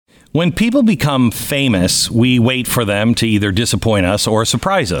When people become famous, we wait for them to either disappoint us or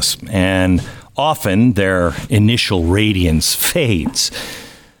surprise us. And often their initial radiance fades.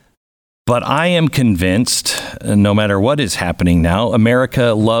 But I am convinced, no matter what is happening now, America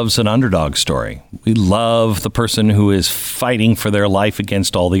loves an underdog story. We love the person who is fighting for their life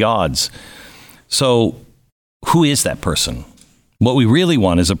against all the odds. So who is that person? What we really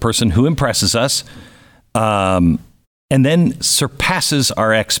want is a person who impresses us, and then surpasses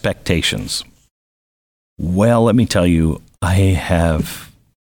our expectations. Well, let me tell you, I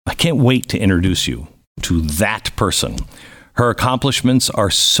can't wait to introduce you to that person. Her accomplishments are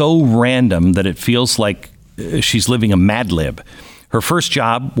so random that it feels like she's living a Mad Lib. Her first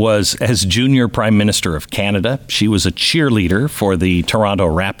job was as junior Prime Minister of Canada. She was a cheerleader for the Toronto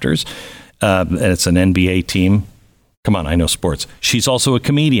Raptors. It's an NBA team. Come on, I know sports. She's also a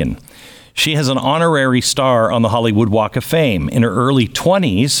comedian. She has an honorary star on the Hollywood Walk of Fame. In her early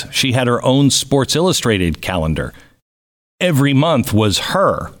 20s, she had her own Sports Illustrated calendar. Every month was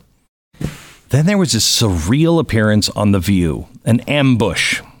her. Then there was this surreal appearance on The View, an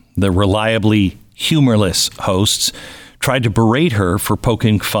ambush. The reliably humorless hosts tried to berate her for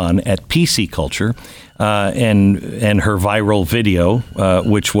poking fun at PC culture and her viral video,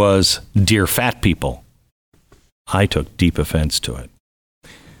 which was Dear Fat People. I took deep offense to it.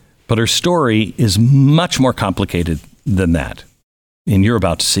 But her story is much more complicated than that, and you're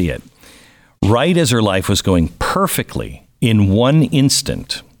about to see it. Right as her life was going perfectly, in one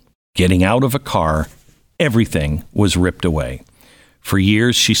instant, getting out of a car, everything was ripped away. For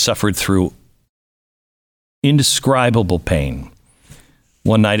years, she suffered through indescribable pain.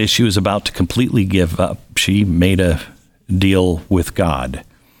 One night, as she was about to completely give up, she made a deal with God.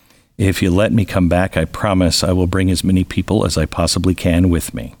 If you let me come back, I promise I will bring as many people as I possibly can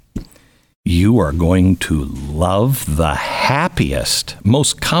with me. You are going to love the happiest,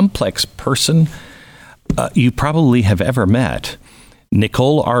 most complex person you probably have ever met.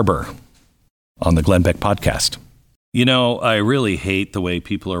 Nicole Arbour on the Glenn Beck podcast. You know, I really hate the way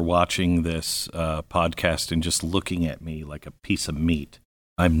people are watching this podcast and just looking at me like a piece of meat.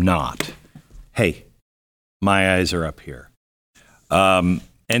 I'm not. Hey, my eyes are up here. And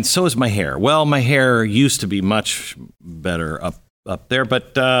so is my hair. Well, my hair used to be much better up there,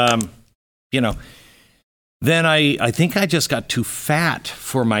 but, then I think I just got too fat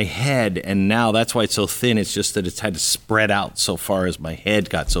for my head, and now that's why it's so thin. It's just that it's had to spread out so far as my head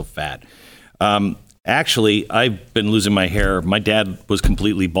got so fat. Actually, I've been losing my hair. My dad was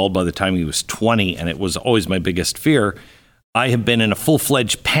completely bald by the time he was 20, and it was always my biggest fear. I have been in a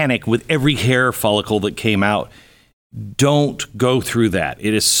full-fledged panic with every hair follicle that came out. Don't go through that.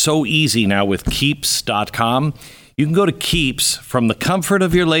 It is so easy now with Keeps.com. You can go to Keeps from the comfort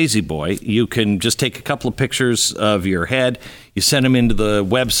of your lazy boy. You can just take a couple of pictures of your head. You send them into the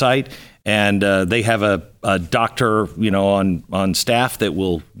website, and they have a doctor, on staff that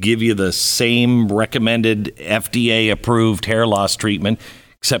will give you the same recommended FDA-approved hair loss treatment,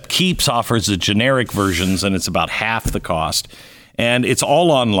 except Keeps offers the generic versions, and it's about half the cost. And it's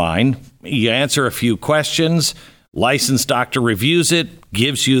all online. You answer a few questions. Licensed doctor reviews it,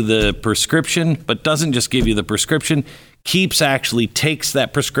 gives you the prescription, but doesn't just give you the prescription. Keeps actually takes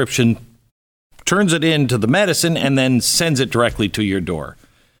that prescription, turns it into the medicine, and then sends it directly to your door.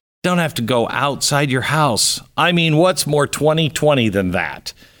 Don't have to go outside your house. I mean, what's more 2020 than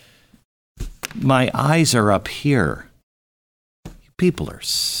that? My eyes are up here. People are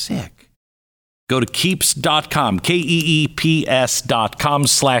sick. Go to Keeps.com,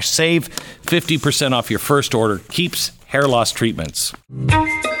 KEEPS.com/save, 50% off your first order. Keeps hair loss treatments.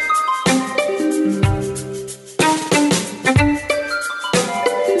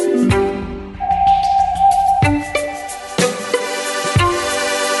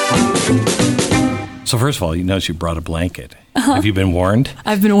 So first of all, you notice you brought a blanket. Uh-huh. Have you been warned?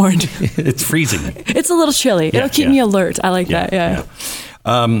 I've been warned. It's freezing. It's a little chilly. It'll keep me alert. I like that. Yeah.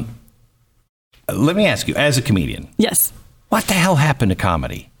 Let me ask you, as a comedian. Yes. What the hell happened to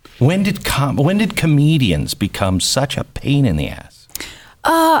comedy? When did comedians become such a pain in the ass?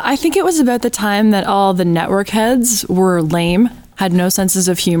 I think it was about the time that all the network heads were lame, had no senses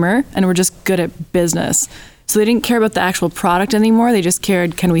of humor, and were just good at business. So they didn't care about the actual product anymore. They just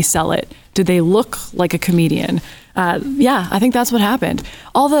cared, can we sell it? Did they look like a comedian? I think that's what happened.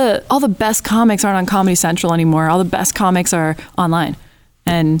 All the best comics aren't on Comedy Central anymore. All the best comics are online.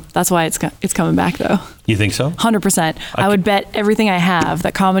 And that's why it's coming back, though. You think so? 100%. I would bet everything I have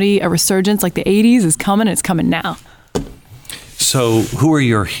that comedy, a resurgence like the 80s is coming. It's coming now. So who are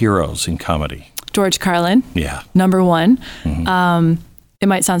your heroes in comedy? George Carlin. Yeah. Number one. Mm-hmm. It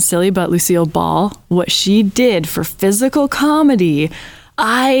might sound silly, but Lucille Ball, what she did for physical comedy,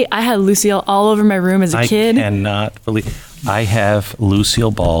 I had Lucille all over my room as a kid. I cannot believe. I have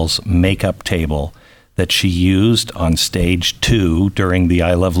Lucille Ball's makeup table that she used on stage 2 during the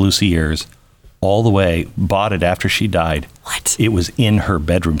I Love Lucy years. All the way, bought it after she died. What? It was in her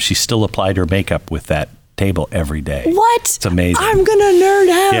bedroom. She still applied her makeup with that table every day. What? It's amazing. I'm going to nerd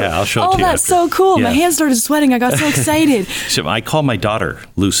out. Yeah, I'll show it to you that's after. so cool. Yeah. My hands started sweating. I got so excited. So I call my daughter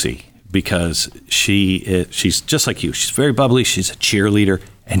Lucy because she's just like you. She's very bubbly. She's a cheerleader,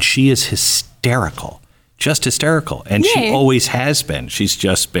 and she is hysterical, just hysterical. And she always has been. She's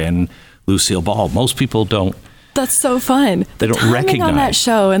just been Lucille Ball. Most people don't. That's so fun. They don't recognize on that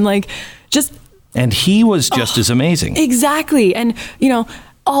show and like just. And he was just as amazing. Exactly. And, you know,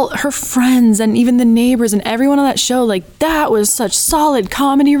 all her friends and even the neighbors and everyone on that show, like, that was such solid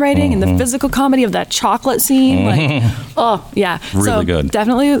comedy writing and the physical comedy of that chocolate scene. Like, oh, yeah. Really good.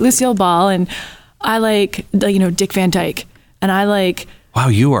 Definitely Lucille Ball. And I like, Dick Van Dyke. And I like... Wow,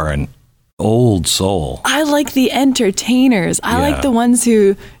 you are an old soul. I like the entertainers. I like the ones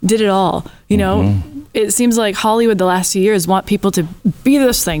who did it all, you know? It seems like Hollywood the last few years want people to be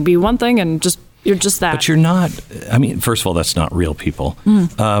this thing, be one thing, and just... You're just that. But you're not, I mean, first of all, that's not real people.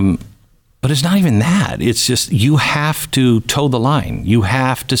 But it's not even that. It's just you have to toe the line. You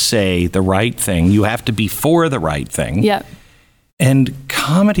have to say the right thing. You have to be for the right thing. Yeah. And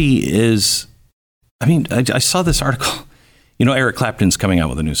comedy is, I mean, I saw this article. You know, Eric Clapton's coming out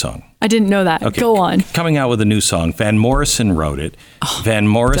with a new song. I didn't know that. Okay. Go on. Coming out with a new song. Van Morrison wrote it. Van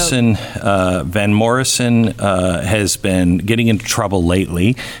Morrison has been getting into trouble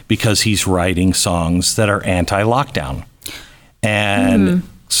lately because he's writing songs that are anti-lockdown. And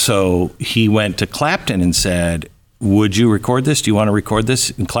so he went to Clapton and said, would you record this? Do you want to record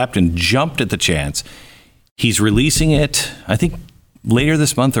this? And Clapton jumped at the chance. He's releasing it, I think, later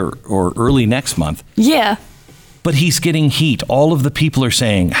this month or early next month. Yeah. But he's getting heat. All of the people are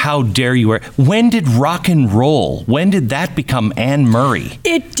saying, how dare you? When did rock and roll? When did that become Anne Murray?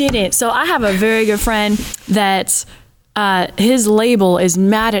 It didn't. So I have a very good friend that his label is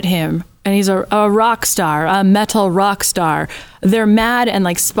mad at him. And he's a rock star, a metal rock star. They're mad, and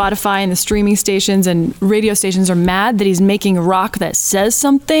like Spotify and the streaming stations and radio stations are mad that he's making rock that says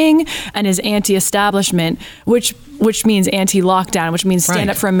something and is anti-establishment, which means anti-lockdown, which means stand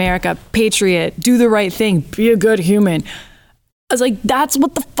up for America, patriot, do the right thing, be a good human. I was like, that's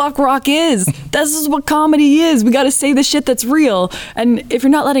what the fuck rock is. This is what comedy is. We got to say the shit that's real. And if you're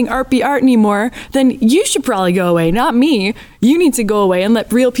not letting art be art anymore, then you should probably go away, not me. You need to go away and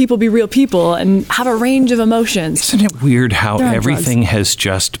let real people be real people and have a range of emotions. Isn't it weird how everything has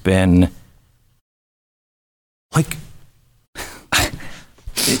just been like...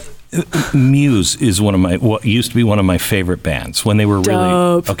 Muse is what used to be one of my favorite bands when they were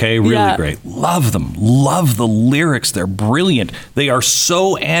Dope. really great. Love them. Love the lyrics. They're brilliant. They are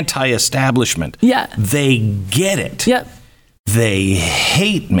so anti-establishment. Yeah. They get it. Yep. They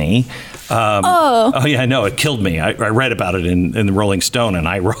hate me. Oh yeah, I know. It killed me. I read about it in the Rolling Stone, and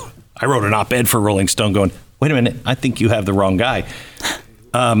I wrote an op-ed for Rolling Stone going, wait a minute, I think you have the wrong guy.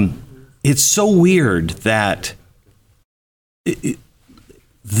 It's so weird that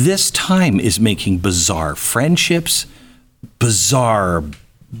this time is making bizarre friendships, bizarre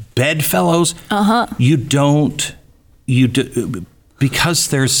bedfellows. You do because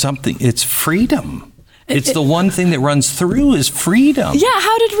there's something, it's freedom. It's the one thing that runs through is freedom. Yeah,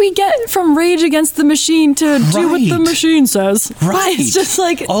 how did we get from Rage Against the Machine to do what the machine says? Right. It's just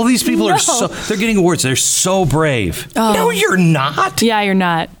like... All these people are they're getting awards. They're so brave. No, you're not. Yeah, you're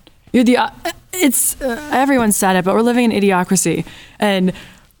not. You're everyone said it, but we're living in idiocracy. And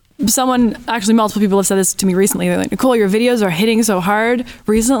multiple people have said this to me recently. They're like, Nicole, your videos are hitting so hard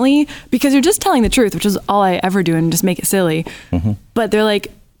recently because you're just telling the truth, which is all I ever do, and just make it silly. But they're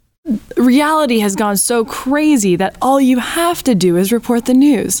like, reality has gone so crazy that all you have to do is report the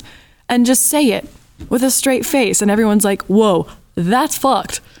news and just say it with a straight face. And everyone's like, whoa, that's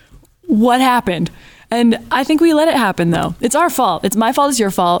fucked. What happened? And I think we let it happen, though. It's our fault. It's my fault. It's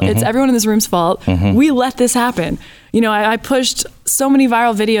your fault. It's everyone in this room's fault. We let this happen. You know, I pushed so many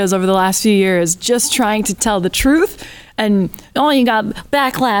viral videos over the last few years just trying to tell the truth. And, you got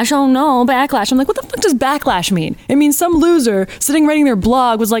backlash. Oh, no, backlash. I'm like, what the fuck does backlash mean? It means some loser sitting writing their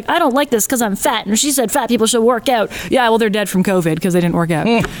blog was like, I don't like this because I'm fat. And she said fat people should work out. Yeah, well, they're dead from COVID because they didn't work out.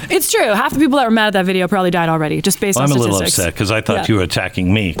 It's true. Half the people that were mad at that video probably died already, just based on statistics. I'm a little upset because I thought you were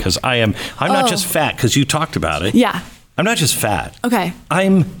attacking me because I'm not just fat because you talked about it. Yeah. I'm not just fat. Okay.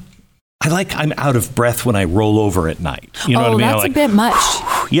 I'm out of breath when I roll over at night. You know what I mean? That's a bit much.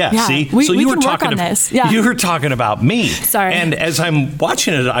 Yeah, see? So you were talking about this. Yeah. You were talking about me. Sorry. And as I'm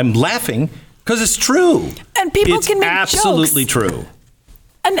watching it, I'm laughing because it's true. And people can make absolutely jokes. True.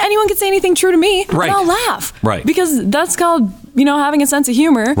 And anyone can say anything true to me, Right. and I'll laugh. Right. Because that's called, having a sense of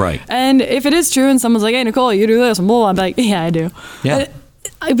humor. Right. And if it is true and someone's like, hey, Nicole, you do this, and blah, I'm like, yeah, I do. Yeah.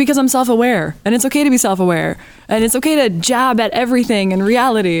 Because I'm self-aware, and it's okay to be self-aware, and it's okay to jab at everything in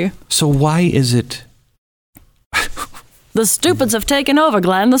reality. So why is it? The stupids have taken over,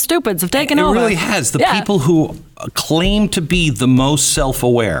 Glenn. The stupids have taken over. It really has. The Yeah. people who claim to be the most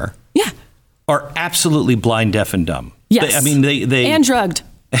self-aware Yeah. are absolutely blind, deaf, and dumb. Yes. They And drugged.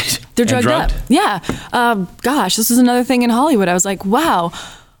 They're drugged up. Yeah. Gosh, this is another thing in Hollywood. I was like, wow,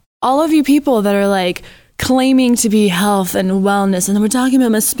 all of you people that are like claiming to be health and wellness, and then we're talking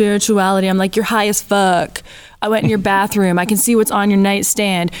about my spirituality. I'm like, you're high as fuck. I went in your bathroom. I can see what's on your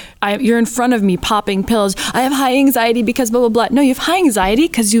nightstand. You're in front of me popping pills. I have high anxiety because blah, blah, blah. No, you have high anxiety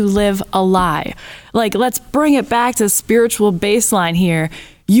because you live a lie. Like, let's bring it back to the spiritual baseline here.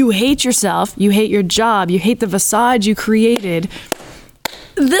 You hate yourself. You hate your job. You hate the facade you created.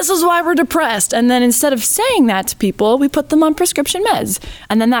 This is why we're depressed. And then instead of saying that to people, we put them on prescription meds.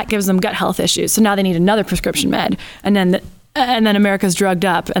 And then that gives them gut health issues. So now they need another prescription med. And then America's drugged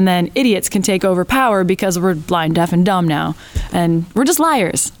up. And then idiots can take over power because we're blind, deaf, and dumb now. And we're just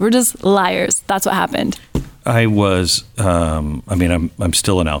liars. We're just liars. That's what happened. I was, I'm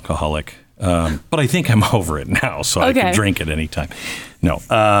still an alcoholic, but I think I'm over it now, so I can drink at any time. No,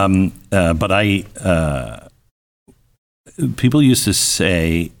 but people used to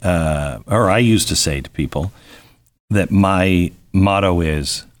say, or I used to say to people that my motto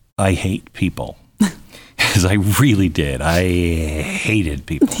is, I hate people. Because I really did. I hated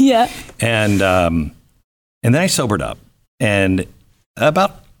people. Yeah. And then I sobered up. And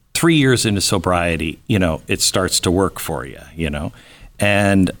about 3 years into sobriety, it starts to work for you,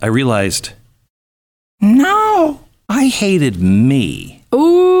 And I realized, no, I hated me.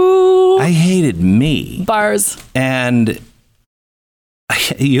 Ooh. I hated me. Bars. And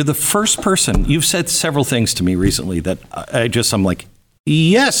you're the first person. You've said several things to me recently that I'm like,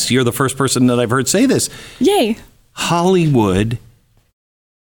 yes, you're the first person that I've heard say this. Yay. Hollywood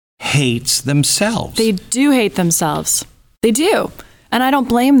hates themselves. They do hate themselves. They do. And I don't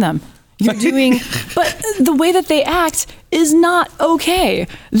blame them. You're doing, but the way that they act is not okay.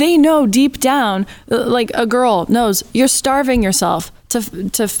 They know deep down, like a girl knows, you're starving yourself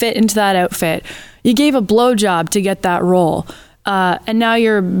to fit into that outfit. You gave a blowjob to get that role. And now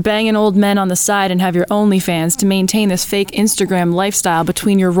you're banging old men on the side and have your OnlyFans to maintain this fake Instagram lifestyle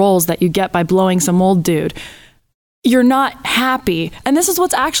between your roles that you get by blowing some old dude. You're not happy. And this is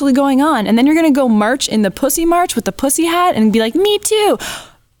what's actually going on. And then you're going to go march in the pussy march with the pussy hat and be like, me too.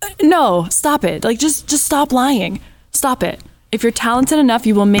 No, stop it. Like, just stop lying. Stop it. If you're talented enough,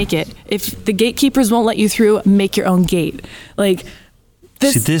 you will make it. If the gatekeepers won't let you through, make your own gate. Like,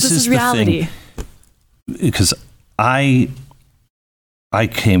 this is reality. Because I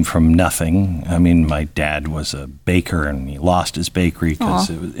came from nothing. I mean, my dad was a baker and he lost his bakery because,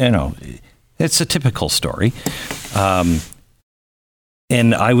 it's a typical story. And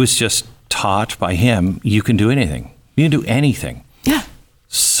I was just taught by him, you can do anything. You can do anything. Yeah.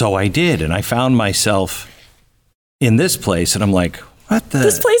 So I did. And I found myself in this place and I'm like, what the?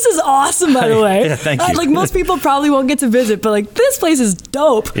 This place is awesome, by the way. Yeah, thank you. Like, most people probably won't get to visit, but like, this place is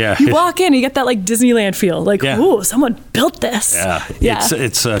dope. Yeah. You walk in, you get that like Disneyland feel. Like, ooh, someone built this. Yeah.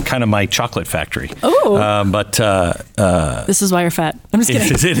 It's kind of my chocolate factory. Oh. But this is why you're fat. I'm just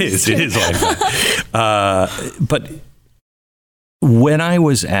kidding. It is why I'm fat. But when I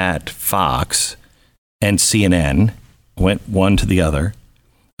was at Fox and CNN, went one to the other,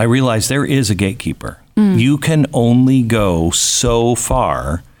 I realized there is a gatekeeper. You can only go so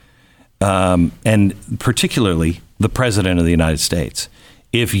far, and particularly the President of the United States.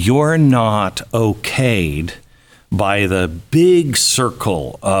 If you're not okayed by the big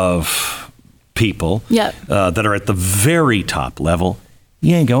circle of people that are at the very top level,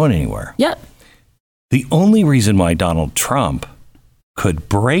 you ain't going anywhere. Yep. The only reason why Donald Trump could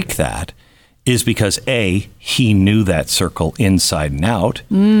break that is because, A, he knew that circle inside and out,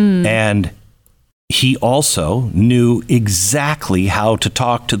 and he also knew exactly how to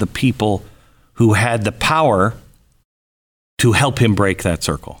talk to the people who had the power to help him break that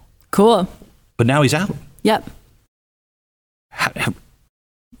circle. Cool. But now he's out. Yep.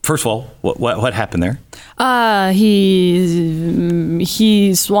 First of all, what happened there?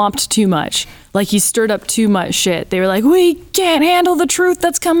 He swamped too much. Like, he stirred up too much shit. They were like, we can't handle the truth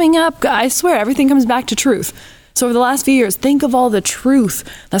that's coming up. I swear, everything comes back to truth. So over the last few years, think of all the truth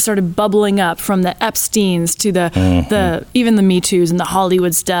that started bubbling up, from the Epsteins to the even the Me Too's and the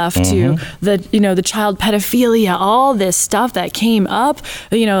Hollywood stuff to the child pedophilia, all this stuff that came up,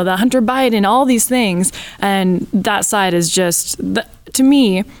 the Hunter Biden, all these things. And that side is just to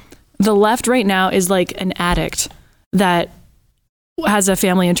me, the left right now is like an addict that has a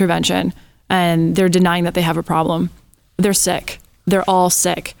family intervention and they're denying that they have a problem. They're sick. They're all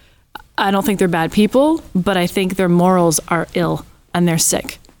sick. I don't think they're bad people, but I think their morals are ill and they're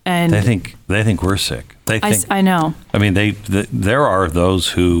sick. And they think we're sick. They think, I know. I mean, there are those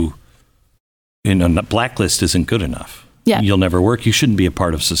who, a blacklist isn't good enough. Yeah. You'll never work. You shouldn't be a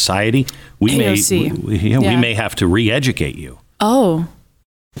part of society. We may have to re-educate you. Oh,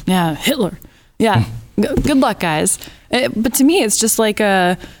 yeah, Hitler. Yeah, good luck, guys. But to me, it's just like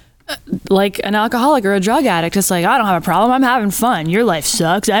an alcoholic or a drug addict. It's like, I don't have a problem. I'm having fun. Your life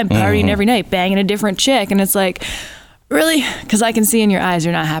sucks. I'm partying every night, banging a different chick. And it's like, really? Because I can see in your eyes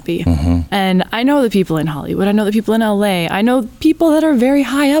you're not happy. And I know the people in Hollywood. I know the people in LA. I know people that are very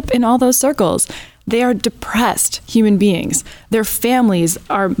high up in all those circles. They are depressed human beings. Their families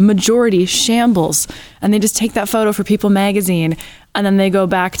are majority shambles. And they just take that photo for People magazine. And then they go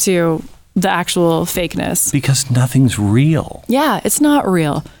back to the actual fakeness. Because nothing's real. Yeah, it's not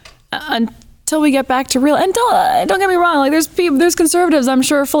real. Until we get back to real. And don't get me wrong, like there's conservatives, I'm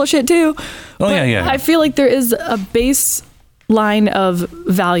sure, full of shit too. Oh, yeah. I feel like there is a baseline of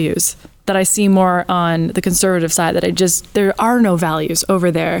values that I see more on the conservative side that there are no values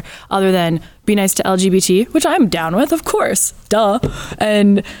over there other than be nice to LGBT, which I'm down with, of course. Duh.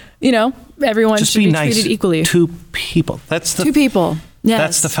 And, everyone just should be nice treated equally. To people. Two people. Yes.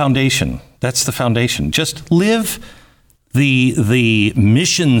 That's the foundation. Just live the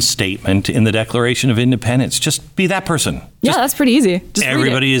mission statement in the Declaration of Independence. Just be that person. Yeah, that's pretty easy. Just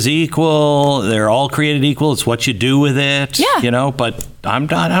everybody is equal. They're all created equal. It's what you do with it. Yeah. But I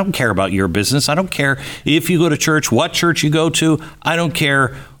don't care about your business. I don't care if you go to church, what church you go to. I don't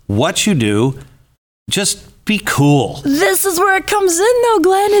care what you do. Just be cool. This is where it comes in, though,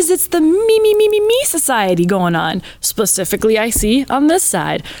 Glenn, it's the me society going on. Specifically, I see on this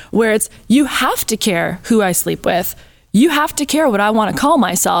side, where it's you have to care who I sleep with. You have to care what I want to call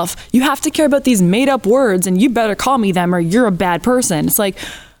myself. You have to care about these made-up words, and you better call me them or you're a bad person. It's like,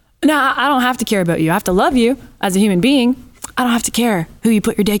 nah, I don't have to care about you. I have to love you as a human being. I don't have to care who you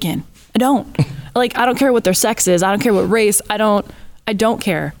put your dick in. I don't. I don't care what their sex is. I don't care what race. I don't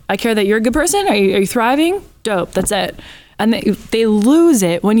care. I care that you're a good person. Are you thriving? Dope. That's it. And they lose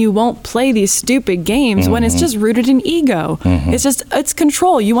it when you won't play these stupid games when it's just rooted in ego. It's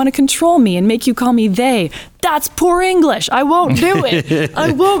control. You want to control me and make you call me they. That's poor English. I won't do it.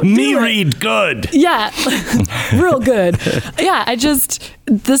 I won't do it. Me read good. Yeah. Real good. Yeah.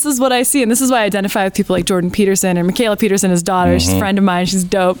 This is what I see. And this is why I identify with people like Jordan Peterson and Michaela Peterson, his daughter. She's a friend of mine. She's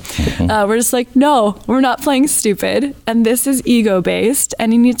dope. We're just like, no, we're not playing stupid. And this is ego based.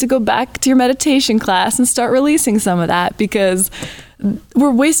 And you need to go back to your meditation class and start releasing some of that because we're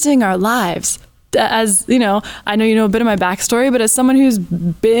wasting our lives. As I know you know a bit of my backstory, but as someone who's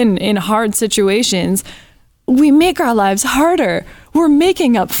been in hard situations, we make our lives harder. We're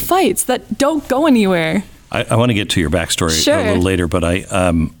making up fights that don't go anywhere. I want to get to your backstory a little later, but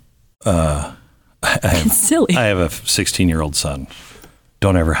it's silly. I have a 16-year-old son.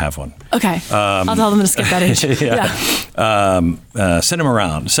 Don't ever have one. Okay. I'll tell them to skip that age. Send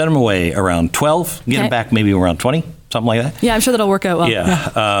him away around 12. Get him back maybe around 20, something like that. Yeah, I'm sure that'll work out well.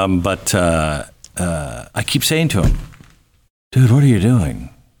 Yeah. But I keep saying to him, dude, what are you doing?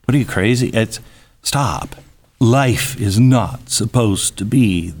 What are you, crazy? Stop. Life is not supposed to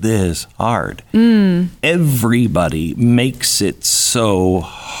be this hard. Everybody makes it so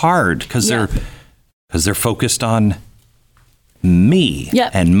hard because they're focused on me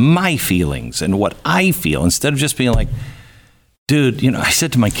and my feelings and what I feel instead of just being like, dude, I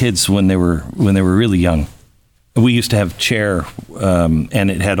said to my kids when they were really young, we used to have a chair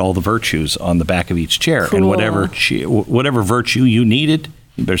and it had all the virtues on the back of each chair. Cool. And whatever virtue you needed,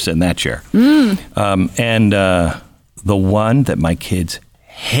 you better sit in that chair. And the one that my kids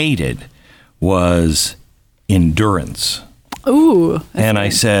hated was endurance. Ooh. And they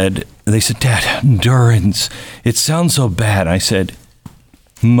said, Dad, endurance, it sounds so bad. I said,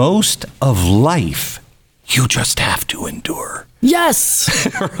 most of life, you just have to endure. Yes.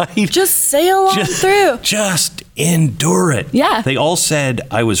 Right? Just sail on through. Just endure it. Yeah. They all said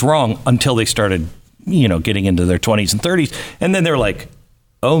I was wrong until they started, getting into their 20s and 30s. And then they're like,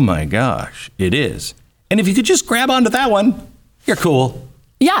 oh my gosh, it is. And if you could just grab onto that one, you're cool.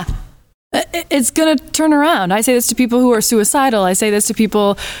 Yeah. it's going to turn around. I say this to people who are suicidal. I say this to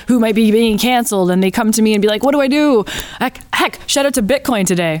people who might be being canceled, and they come to me and be like, what do I do? Heck, shout out to Bitcoin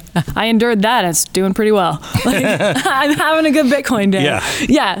today. I endured that. It's doing pretty well. I'm having a good Bitcoin day.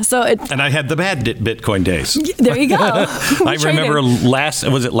 Yeah. So and I had the bad Bitcoin days. There you go. I remember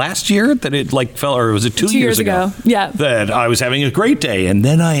was it last year that it fell, or was it 2 years ago? Yeah. That I was having a great day, and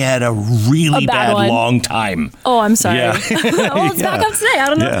then I had a really bad long time. Oh, I'm sorry. Yeah. Well, it's back up today. I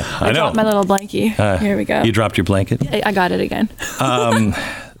don't know. Yeah, I know. My little blankie. Here we go. You dropped your blanket? I got it again.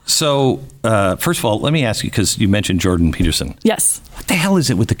 So, first of all, let me ask you, because you mentioned Jordan Peterson. Yes. What the hell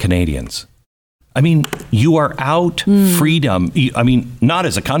is it with the Canadians? I mean, you are out freedom. I mean, not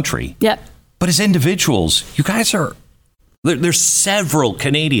as a country. Yep. But as individuals, you guys are... There's several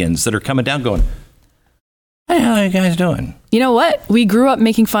Canadians that are coming down going, hey, how are you guys doing? You know what? We grew up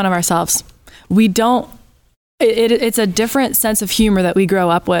making fun of ourselves. We don't... It's a different sense of humor that we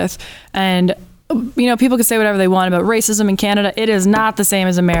grow up with. And, people can say whatever they want about racism in Canada. It is not the same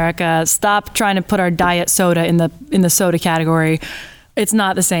as America. Stop trying to put our diet soda in the soda category. It's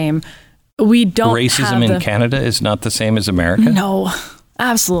not the same. We don't Racism in Canada is not the same as America? No,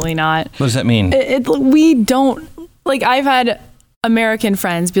 absolutely not. What does that mean? We don't... I've had American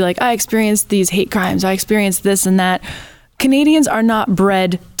friends be like, I experienced these hate crimes. I experienced this and that. Canadians are not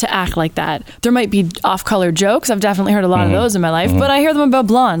bred to act like that. There might be off-color jokes. I've definitely heard a lot of those in my life, but I hear them about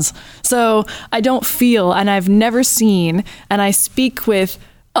blondes. So I don't feel, and I've never seen, and I speak with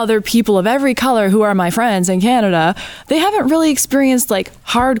other people of every color who are my friends in Canada, they haven't really experienced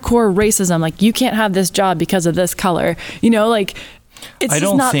hardcore racism. You can't have this job because of this color. It's I just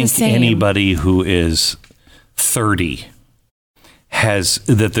don't not think the same. anybody who is 30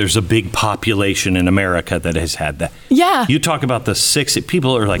 there's a big population in America that has had that. Yeah. You talk about the 60,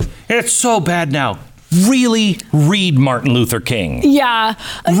 people are like, it's so bad now. Really read Martin Luther King. Yeah.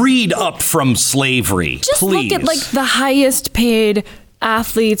 Read Up from Slavery, just please. Look at the highest paid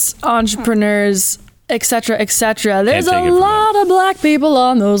athletes, entrepreneurs, et cetera, et cetera. There's a lot of black people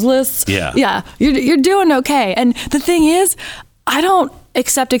on those lists. Yeah. Yeah. You're doing okay. And the thing is, I don't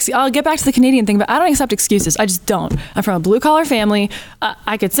accept, I'll get back to the Canadian thing, but I don't accept excuses. I just don't. I'm from a blue collar family.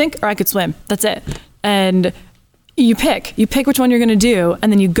 I could sink or I could swim. That's it. And you pick which one you're going to do,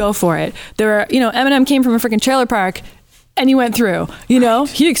 and then you go for it. There are, Eminem came from a freaking trailer park and he went through, Right.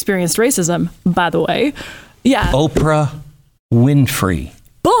 He experienced racism, by the way. Yeah. Oprah Winfrey.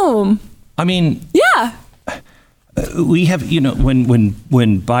 Boom. I mean, yeah. We have, when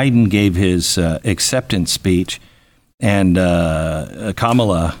Biden gave his acceptance speech, and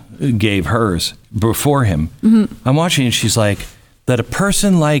Kamala gave hers before him. I'm watching, and she's like, that a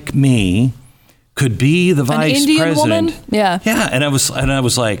person like me could be the vice Indian president. Woman? Yeah. Yeah. And I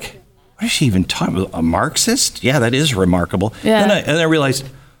was like, what is she even talking about? A Marxist? Yeah, that is remarkable. Yeah. And I realized,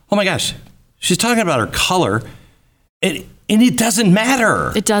 oh my gosh, she's talking about her color. And it doesn't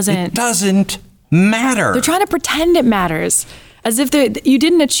matter. It doesn't. It doesn't matter. They're trying to pretend it matters. As if you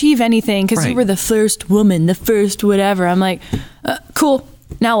didn't achieve anything because you were the first woman, the first whatever. I'm like, cool.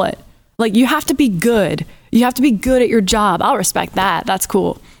 Now what? You have to be good. You have to be good at your job. I'll respect that. That's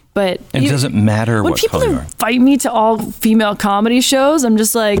cool. But it doesn't matter when what people color you are. invite me to all female comedy shows, I'm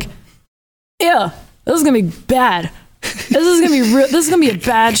just like, yeah, this is gonna be bad. This is gonna be a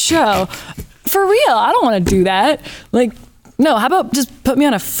bad show. For real, I don't want to do that. No, how about just put me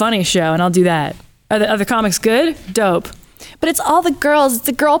on a funny show and I'll do that. Are the comics good? Dope. But it's all the girls. It's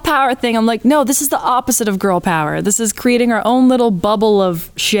the girl power thing. I'm like, no, this is the opposite of girl power. This is creating our own little bubble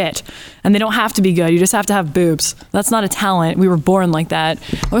of shit. And they don't have to be good. You just have to have boobs. That's not a talent. We were born like that.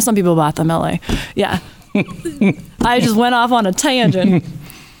 Or some people bought them, LA. Yeah. I just went off on a tangent.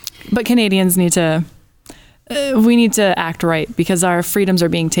 But Canadians need to act right, because our freedoms are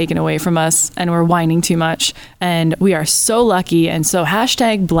being taken away from us and we're whining too much, and we are so lucky and so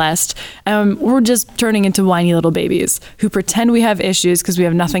 #blessed, and we're just turning into whiny little babies who pretend we have issues because we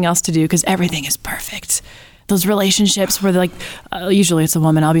have nothing else to do because everything is perfect. Those relationships where usually it's a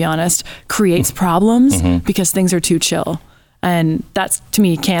woman, I'll be honest, creates problems because things are too chill. And that's, to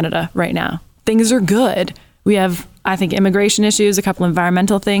me, Canada right now. Things are good. We have, I think, immigration issues, a couple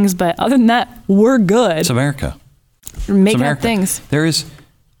environmental things, but other than that, we're good. It's America. We're making up things. There is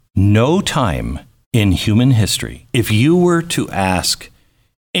no time in human history, if you were to ask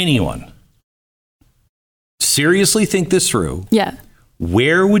anyone, seriously think this through. Yeah.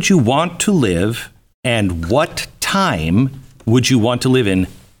 Where would you want to live, and what time would you want to live in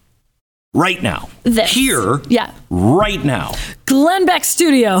right now? Here. Yeah. Right now. Glenn Beck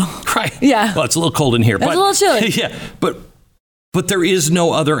studio. Right. Yeah. Well, it's a little cold in here. It's a little chilly. Yeah. But there is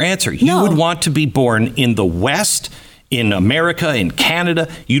no other answer. You would want to be born in the West, in America, in Canada.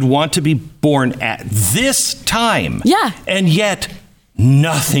 You'd want to be born at this time. Yeah. And yet,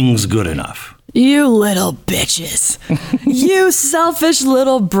 nothing's good enough. You little bitches. You selfish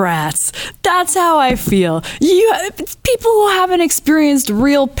little brats. That's how I feel. People who haven't experienced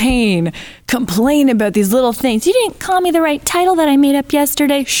real pain complain about these little things. You didn't call me the right title that I made up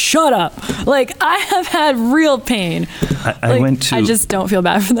yesterday. Shut up. Like, I have had real pain. I just don't feel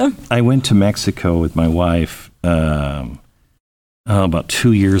bad for them. I went to Mexico with my wife about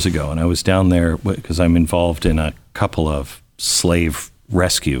 2 years ago, and I was down there because I'm involved in a couple of slave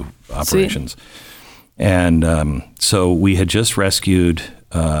rescue operations. Sweet. And so we had just rescued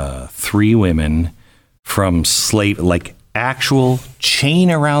 3 women from actual chain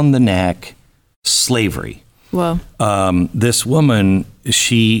around the neck slavery. Whoa. This woman,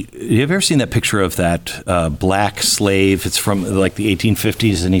 you have ever seen that picture of that black slave? It's from like the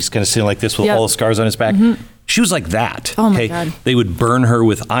 1850s, and he's kind of sitting like this with all the scars on his back. Mm-hmm. She was like that. Oh my God. They would burn her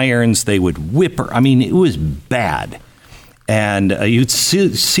with irons. They would whip her. I mean, it was bad. And you'd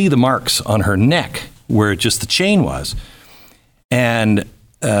see the marks on her neck where just the chain was. And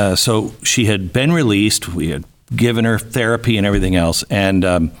so she had been released. We had given her therapy and everything else.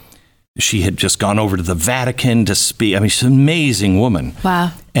 And she had just gone over to the Vatican to speak. I mean, she's an amazing woman.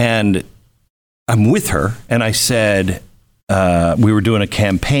 Wow. And I'm with her. And I said, we were doing a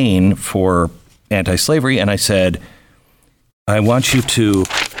campaign for anti-slavery. And I said, I want you to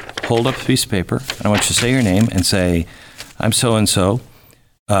hold up a piece of paper. And I want you to say your name and say, I'm so-and-so,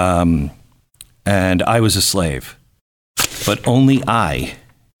 and I was a slave, but only I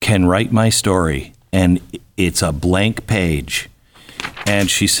can write my story, and it's a blank page. And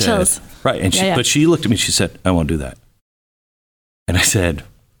she said, Chills. Right, and but she looked at me, she said, I won't do that. And I said,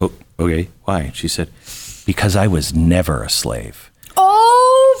 oh, okay, why? She said, because I was never a slave.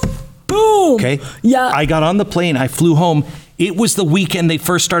 Oh, boom. Okay? Yeah. I got on the plane, I flew home. It was the weekend they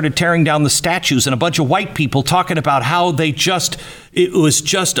first started tearing down the statues, and a bunch of white people talking about how it was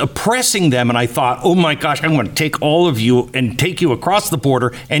just oppressing them. And I thought, oh my gosh, I'm going to take all of you and take you across the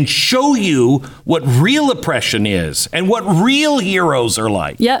border and show you what real oppression is and what real heroes are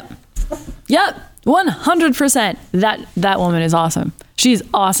like. Yep. 100%. That woman is awesome. She's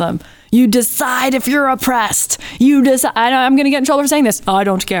awesome. You decide if you're oppressed. You decide. I'm going to get in trouble for saying this. I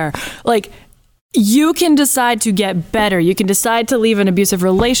don't care. Like, you can decide to get better. You can decide to leave an abusive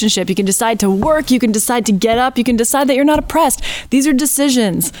relationship. You can decide to work. You can decide to get up. You can decide that you're not oppressed. These are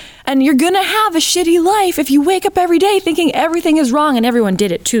decisions. And you're going to have a shitty life if you wake up every day thinking everything is wrong and everyone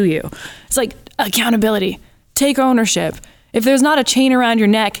did it to you. It's like accountability. Take ownership. If there's not a chain around your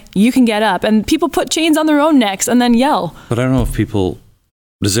neck, you can get up. And people put chains on their own necks and then yell. But I don't know if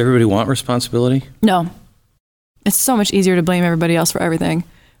does everybody want responsibility? No. It's so much easier to blame everybody else for everything,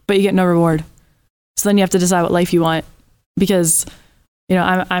 but you get no reward. So then you have to decide what life you want, because,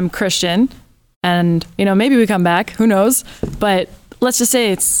 I'm Christian, and, maybe we come back, who knows? But let's just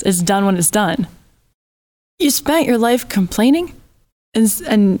say it's done when it's done. You spent your life complaining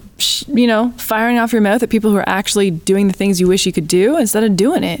and firing off your mouth at people who are actually doing the things you wish you could do instead of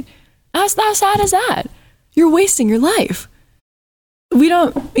doing it. How sad is that? You're wasting your life. We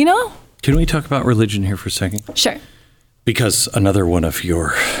don't, Can we talk about religion here for a second? Sure. Because another one of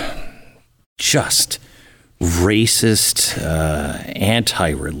your just racist,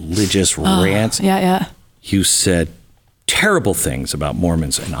 anti-religious rants. Yeah. You said terrible things about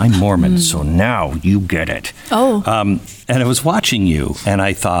Mormons, and I'm Mormon, so now you get it. Oh. And I was watching you, and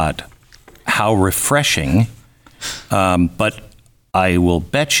I thought, how refreshing, but I will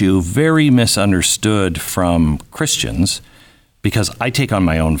bet you very misunderstood from Christians, because I take on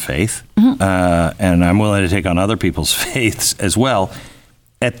my own faith, and I'm willing to take on other people's faiths as well.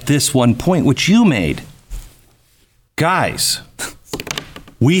 At this one point, which you made, guys,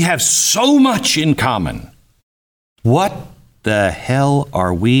 we have so much in common. What the hell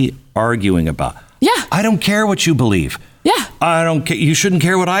are we arguing about? Yeah. I don't care what you believe. Yeah. I don't care. You shouldn't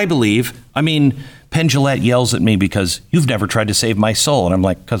care what I believe. I mean, Penn Jillette yells at me because you've never tried to save my soul. And I'm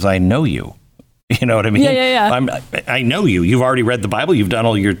like, because I know you. You know what I mean? Yeah. I know you. You've already read the Bible. You've done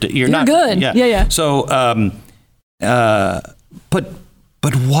all your... You're not good. Yeah. So,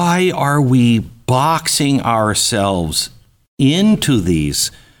 but why are we boxing ourselves into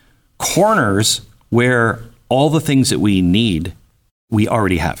these corners where all the things that we need, we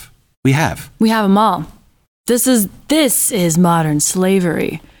already have? We have them all. This is modern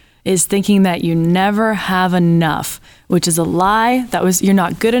slavery, is thinking that you never have enough, which is a lie. You're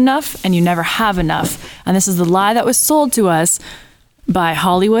not good enough and you never have enough. And this is the lie that was sold to us by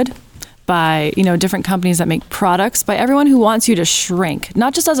Hollywood, by, different companies that make products, by everyone who wants you to shrink,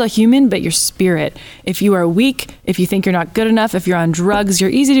 not just as a human, but your spirit. If you are weak, if you think you're not good enough, if you're on drugs, you're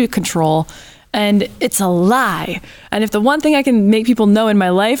easy to control. And it's a lie. And if the one thing I can make people know in my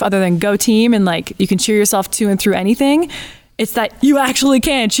life, other than go team and like you can cheer yourself to and through anything, it's that you actually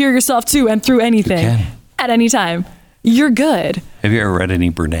can cheer yourself to and through anything at any time. You're good. Have you ever read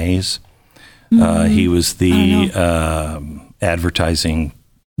any Bernays? He was the advertising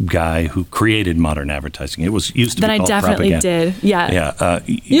guy who created modern advertising. It was used to be called propaganda. Then I definitely did. Yeah.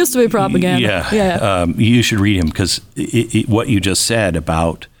 Used to be propaganda. Yeah. You should read him because what you just said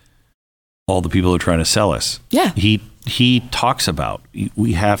about all the people who are trying to sell us. Yeah. He talks about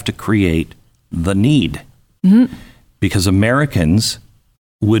we have to create the need because Americans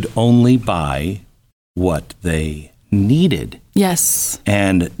would only buy what they needed. Yes.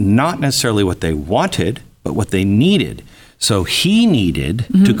 And not necessarily what they wanted, but what they needed. So he needed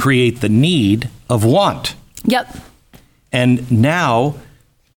to create the need of want. Yep. And now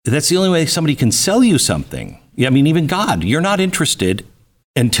that's the only way somebody can sell you something. I mean, even God, you're not interested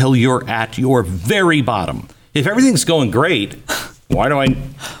until you're at your very bottom. If everything's going great, what?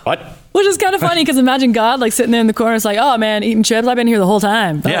 Which is kind of funny because imagine God like sitting there in the corner. It's like, oh man, eating chips. I've been here the whole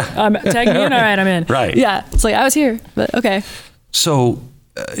time. I'm tagging you in. All right, I'm in. Right. Yeah. It's like I was here, but okay. So,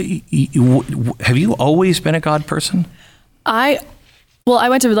 have you always been a God person? I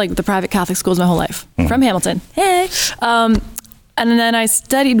went to like the private Catholic schools my whole life from Hamilton. Hey. And then I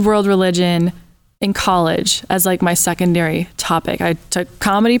studied world religion in college as like my secondary topic. I took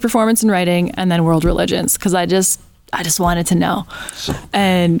comedy, performance, and writing, and then world religions because I just wanted to know.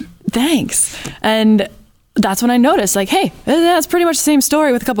 And thanks. And that's when I noticed, like, hey, that's pretty much the same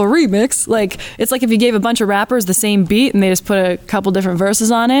story with a couple of remix. Like, it's like if you gave a bunch of rappers the same beat and they just put a couple different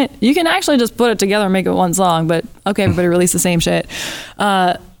verses on it, you can actually just put it together and make it one song. But okay, everybody release the same shit.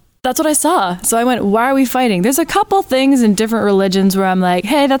 That's what I saw. So I went, why are we fighting? There's a couple things in different religions where I'm like,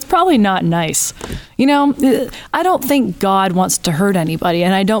 hey, that's probably not nice. I don't think God wants to hurt anybody,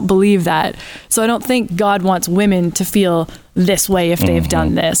 and I don't believe that. So I don't think God wants women to feel this way if they've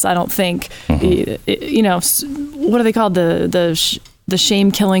done this. I don't think, what are they called? The shame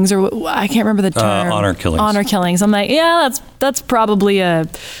killings, or I can't remember the term. Honor killings. Honor killings. I'm like, yeah, that's probably a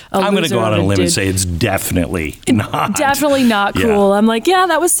I'm going to go out on a limb and say it's definitely not. Definitely not cool. Yeah. I'm like, yeah,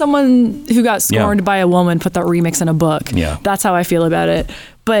 that was someone who got scorned by a woman, put that remix in a book. Yeah. That's how I feel about it.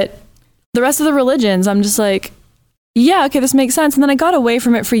 But the rest of the religions, I'm just like, yeah, okay, this makes sense. And then I got away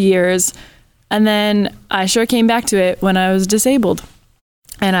from it for years. And then I sure came back to it when I was disabled.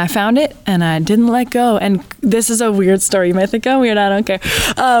 And I found it, and I didn't let go. And this is a weird story. You might think I'm weird. I don't care.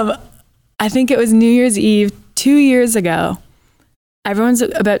 I think it was New Year's Eve 2 years ago. Everyone's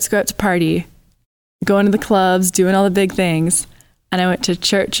about to go out to party, going to the clubs, doing all the big things. And I went to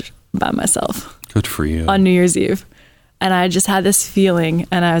church by myself. Good for you. On New Year's Eve. And I just had this feeling,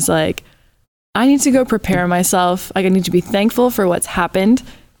 and I was like, I need to go prepare myself. Like, I need to be thankful for what's happened,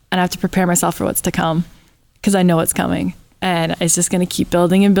 and I have to prepare myself for what's to come, because I know what's coming. And it's just going to keep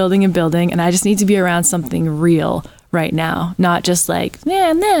building and building and building. And I just need to be around something real right now. Not just like,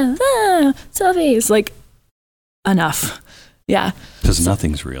 selfies. Like, enough. Yeah. Because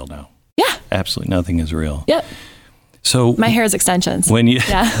nothing's real now. Yeah. Absolutely nothing is real. Yep. So my hair is extensions. When you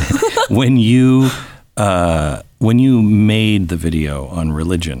when you made the video on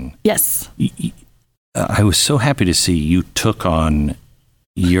religion. Yes. I was so happy to see you took on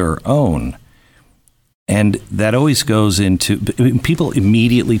your own. And that always goes into, people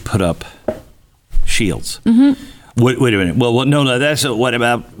immediately put up shields. Wait a minute. Well, no, that's what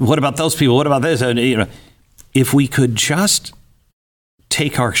about those people? What about this? If we could just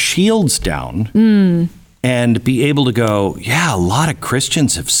take our shields down and be able to go, yeah, a lot of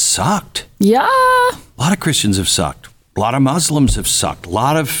Christians have sucked. Yeah. A lot of Christians have sucked. A lot of Muslims have sucked. A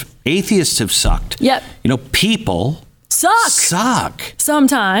lot of atheists have sucked. Yep. People suck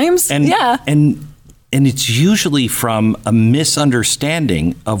sometimes. And it's usually from a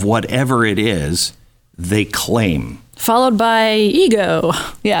misunderstanding of whatever it is they claim. Followed by ego.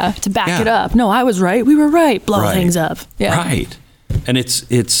 Yeah, to back it up. No, I was right. We were right. Blow things up. Yeah. Right. And it's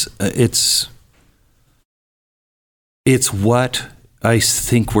what I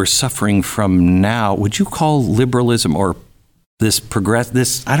think we're suffering from now. Would you call liberalism or this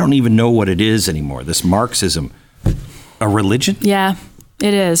I don't even know what it is anymore, this Marxism, a religion? Yeah.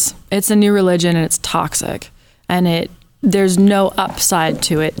 It is. It's a new religion, and it's toxic. And there's no upside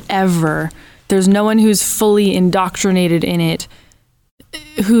to it ever. There's no one who's fully indoctrinated in it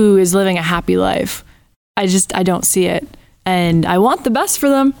who is living a happy life. I don't see it. And I want the best for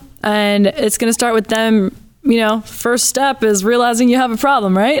them. And it's going to start with them first step is realizing you have a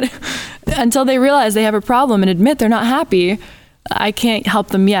problem, right? Until they realize they have a problem and admit they're not happy, I can't help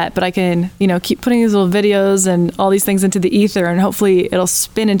them yet, but I can, keep putting these little videos and all these things into the ether, and hopefully it'll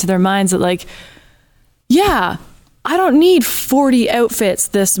spin into their minds that like, yeah, I don't need 40 outfits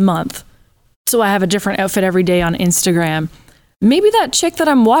this month, so I have a different outfit every day on Instagram. Maybe that chick that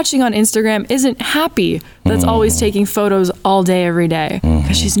I'm watching on Instagram isn't happy that's always taking photos all day, every day.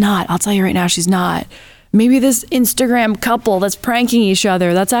 Because she's not. I'll tell you right now, she's not. Maybe this Instagram couple that's pranking each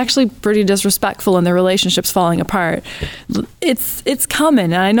other, that's actually pretty disrespectful and their relationship's falling apart. It's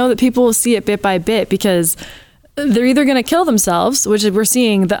coming. And I know that people will see it bit by bit because they're either going to kill themselves, which we're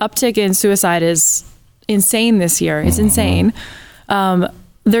seeing the uptick in suicide is insane this year. It's insane. They're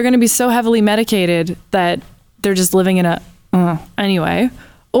going to be so heavily medicated that they're just living in a anyway,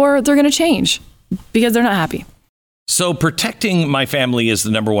 or they're going to change because they're not happy. So protecting my family is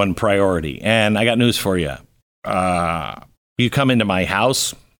the number one priority. And I got news for you. You come into my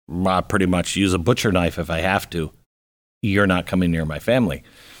house, I pretty much use a butcher knife if I have to. You're not coming near my family.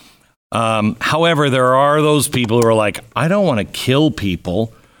 However, there are those people who are like, I don't want to kill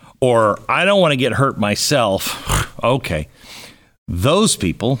people, or I don't want to get hurt myself. Okay. Those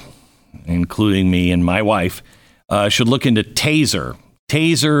people, including me and my wife, should look into Taser.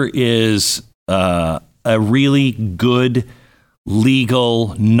 Taser is a really good,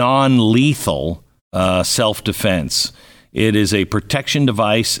 legal, non-lethal self-defense. It is a protection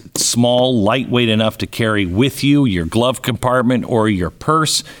device, small, lightweight enough to carry with you, your glove compartment or your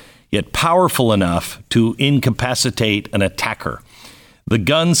purse, yet powerful enough to incapacitate an attacker. The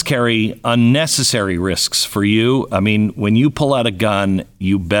guns carry unnecessary risks for you. I mean, when you pull out a gun,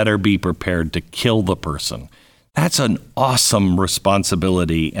 you better be prepared to kill the person. That's an awesome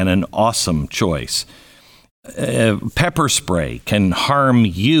responsibility and an awesome choice. Pepper spray can harm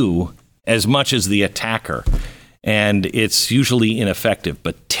you as much as the attacker, and it's usually ineffective.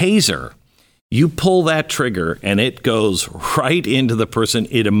 But Taser, you pull that trigger and it goes right into the person.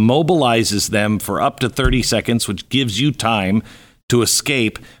 It immobilizes them for up to 30 seconds, which gives you time to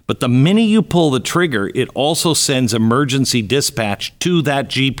escape. But the minute you pull the trigger, it also sends emergency dispatch to that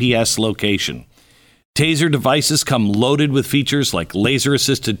GPS location. Taser devices come loaded with features like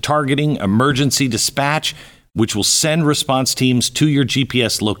laser-assisted targeting, emergency dispatch, which will send response teams to your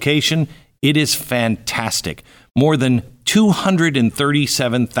GPS location. It is fantastic. More than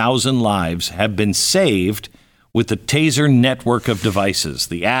 237,000 lives have been saved with the Taser network of devices,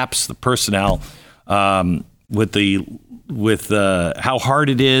 the apps, the personnel, with how hard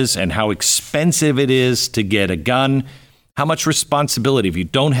it is and how expensive it is to get a gun, how much responsibility. If you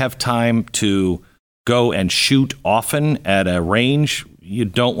don't have time to go and shoot often at a range, you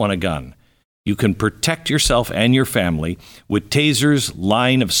don't want a gun. You can protect yourself and your family with Taser's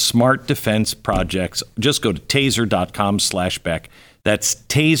line of smart defense projects. Just go to taser.com/Beck. That's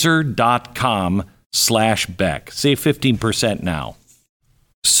taser.com/Beck. Save 15% now.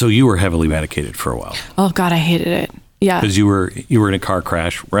 So you were heavily medicated for a while. Oh God, I hated it. Yeah. Because you were in a car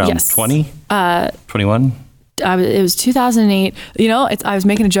crash around 20? 21? It was 2008. I was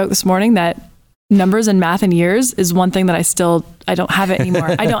making a joke this morning that numbers and math and years is one thing that I don't have it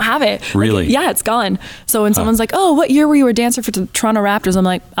anymore. I don't have it. Really? Yeah, it's gone. So when someone's like, oh, what year were you a dancer for the Toronto Raptors? I'm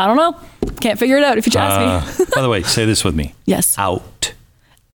like, I don't know. Can't figure it out if you ask me. By the way, say this with me. Yes. Out.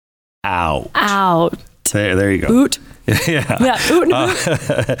 There you go. Oot. Yeah. Oot.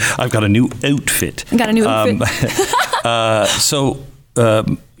 I've got a new outfit. I got a new outfit. So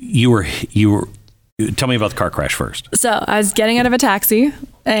you were. Tell me about the car crash first. So I was getting out of a taxi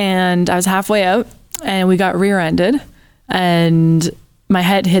and I was halfway out and we got rear-ended and my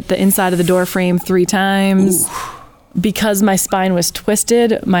head hit the inside of the door frame 3 times. Ooh. Because my spine was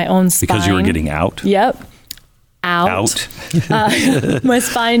twisted, my own spine. Because you were getting out? Yep. Out. My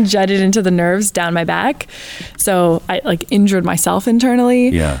spine jutted into the nerves down my back. So I injured myself internally.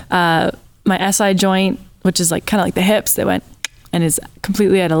 Yeah. My SI joint, which is kind of like the hips, that went and is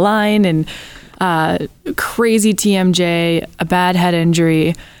completely out of line, and crazy TMJ, a bad head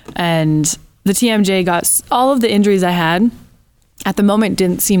injury, and the TMJ got all of the injuries I had at the moment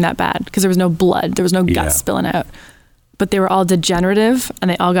didn't seem that bad because there was no blood, there was no guts spilling out, but they were all degenerative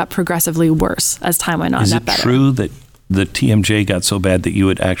and they all got progressively worse as time went on. Is it true that the TMJ got so bad that you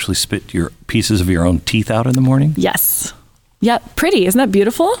would actually spit your pieces of your own teeth out in the morning? Yes. Yeah, pretty. Isn't that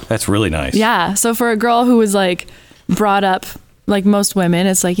beautiful? That's really nice. Yeah. So for a girl who was brought up like most women,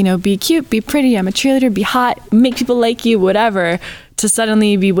 it's be cute, be pretty, I'm a cheerleader, be hot, make people like you, whatever, to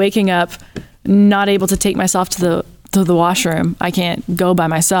suddenly be waking up not able to take myself to the washroom. I can't go by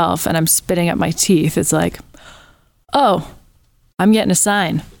myself and I'm spitting up my teeth. It's oh, I'm getting a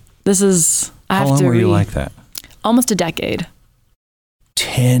sign. How long were you like that? Almost a decade.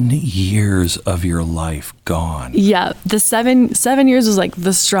 10 years of your life gone. Yeah. The seven years was like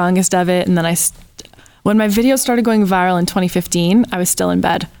the strongest of it. And then when my video started going viral in 2015, I was still in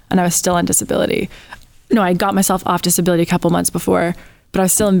bed and I was still on disability. No, I got myself off disability a couple months before, but I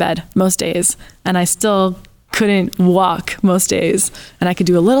was still in bed most days and I still couldn't walk most days, and I could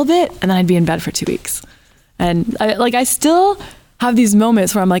do a little bit and then I'd be in bed for 2 weeks. And I still have these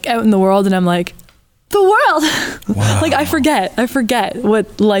moments where I'm like out in the world and I'm like, the world. Wow. Like I forget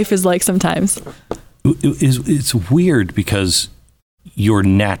what life is like sometimes. It's weird because you're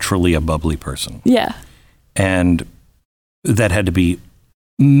naturally a bubbly person. Yeah. And that had to be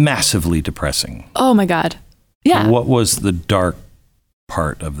massively depressing. Oh my God. Yeah. What was the dark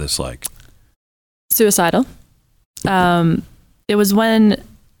part of this like? Suicidal. It was when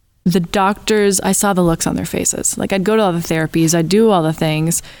the doctors, I saw the looks on their faces. Like I'd go to all the therapies, I'd do all the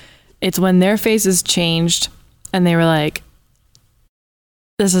things. It's when their faces changed and they were like,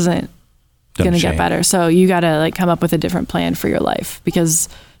 this isn't going to get better. So you got to like come up with a different plan for your life because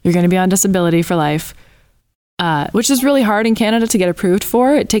you're going to be on disability for life, which is really hard in Canada to get approved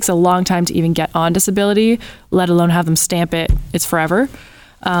for. It takes a long time to even get on disability, let alone have them stamp it. It's forever.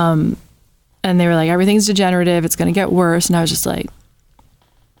 And they were like, everything's degenerative. It's going to get worse. And I was just like,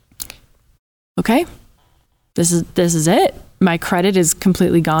 okay, this is it. My credit is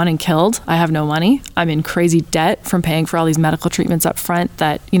completely gone and killed. I have no money. I'm in crazy debt from paying for all these medical treatments up front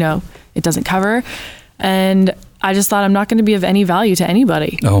that, it doesn't cover. And I just thought I'm not going to be of any value to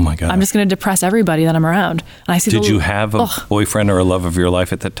anybody. Oh my God. I'm just going to depress everybody that I'm around. And I see. Did you have a boyfriend or a love of your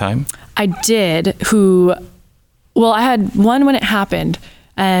life at that time? I did. I had one when it happened.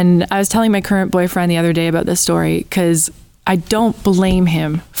 And I was telling my current boyfriend the other day about this story because I don't blame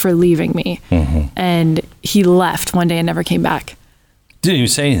him for leaving me. Mm-hmm. And he left one day and never came back. Didn't even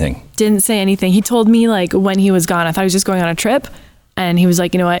say anything. Didn't say anything. He told me like when he was gone, I thought he was just going on a trip. And he was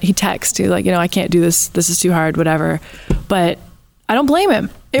like, you know what? He texted, he was like, I can't do this. This is too hard, whatever. But I don't blame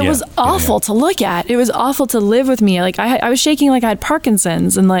him. It was awful to look at. It was awful to live with me. Like I was shaking like I had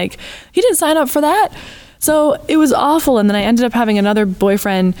Parkinson's and like he didn't sign up for that. So it was awful. And then I ended up having another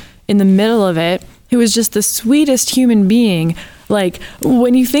boyfriend in the middle of it who was just the sweetest human being. Like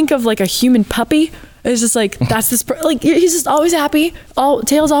when you think of like a human puppy, it's just like, that's this, like he's just always happy.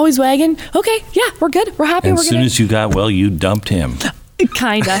 Tail's always wagging. Okay, yeah, we're good. We're happy. And as soon as you got well, you dumped him.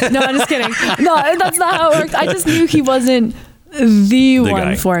 Kinda. No, I'm just kidding. No, that's not how it worked. I just knew he wasn't the one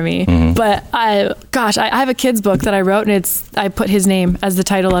guy for me. Mm-hmm. But I have a kid's book that I wrote and I put his name as the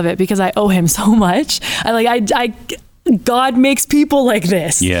title of it because I owe him so much. God makes people like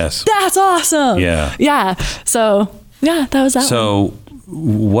this. Yes. That's awesome. Yeah. Yeah. So yeah, that was that. So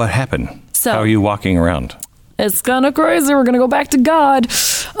what happened? How are you walking around? It's kind of crazy. We're going to go back to God.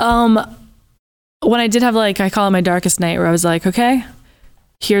 When I did have I call it my darkest night where I was like, okay,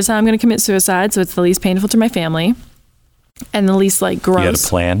 here's how I'm going to commit suicide. So it's the least painful to my family and the least gross. You had a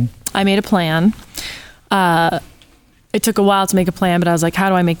plan? I made a plan. It took a while to make a plan, but I was like, how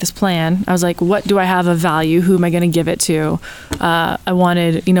do I make this plan? I was like, what do I have of value? Who am I going to give it to? I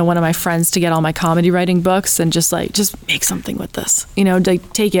wanted, one of my friends to get all my comedy writing books and just make something with this,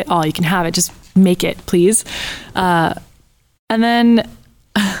 take it all. You can have it. Just make it, please. And then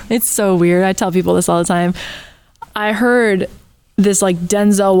it's so weird. I tell people this all the time. I heard this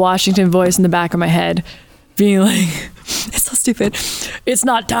Denzel Washington voice in the back of my head being like, it's so stupid. It's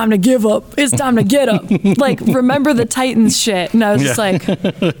not time to give up. It's time to get up. Remember the Titans shit. And I was just like,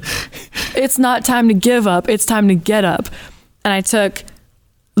 it's not time to give up. It's time to get up. And I took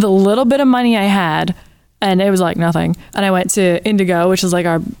the little bit of money I had and it was nothing. And I went to Indigo, which is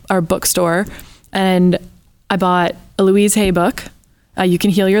our bookstore. And I bought a Louise Hay book, You Can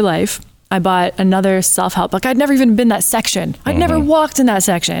Heal Your Life. I bought another self-help book. I'd never even been that section. I'd never walked in that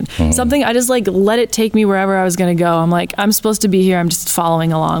section. Something, I just let it take me wherever I was going to go. I'm like, I'm supposed to be here. I'm just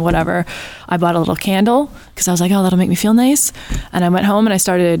following along, whatever. I bought a little candle because I was like, oh, that'll make me feel nice. And I went home and I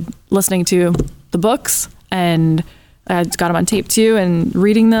started listening to the books and I got them on tape too and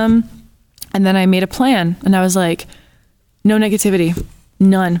reading them. And then I made a plan and I was like, no negativity,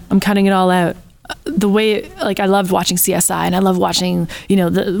 none. I'm cutting it all out. The way, I loved watching CSI and I love watching,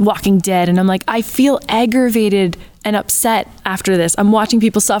 The Walking Dead. And I'm like, I feel aggravated and upset after this. I'm watching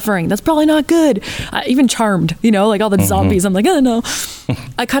people suffering. That's probably not good. Even Charmed, all the zombies. I'm like, oh no.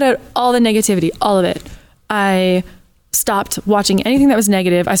 I cut out all the negativity, all of it. I stopped watching anything that was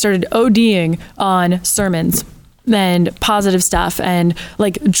negative. I started ODing on sermons. and positive stuff. And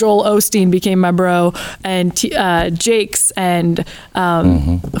like Joel Osteen became my bro, and Jake's, and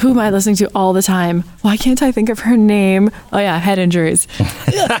who am I listening to all the time? Why can't I think of her name? Oh yeah, head injuries.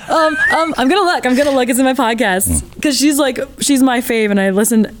 I'm gonna look. It's in my podcast because she's my fave, and I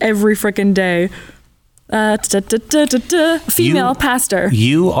listen every freaking day. Female pastor.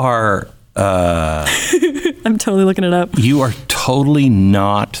 You are. I'm totally looking it up. You are totally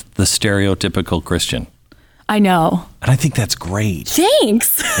not the stereotypical Christian. I know. And I think that's great.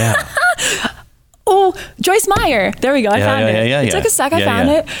 Thanks. Yeah. Oh, Joyce Meyer. There we go. I found it. It took a sec. I found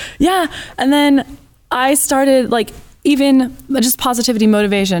it. Yeah. And then I started even just positivity,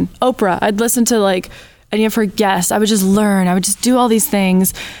 motivation. Oprah. I'd listen to any of her guests. I would just learn. I would just do all these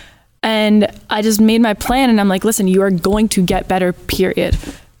things. And I just made my plan, and I'm like, listen, you are going to get better, period.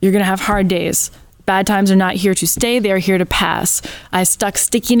 You're going to have hard days. Bad times are not here to stay. They are here to pass. I stuck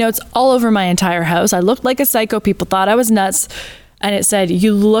sticky notes all over my entire house. I looked like a psycho. People thought I was nuts. And it said,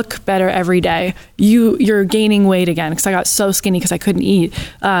 you look better every day. You're gaining weight again, because I got so skinny because I couldn't eat.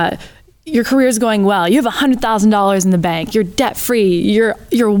 Your career is going well. You have $100,000 in the bank. You're debt free.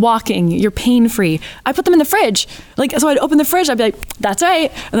 You're walking. You're pain free. I put them in the fridge. So I'd open the fridge. I'd be like, that's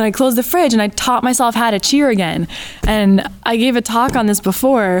right. And then I'd close the fridge, and I taught myself how to cheer again. And I gave a talk on this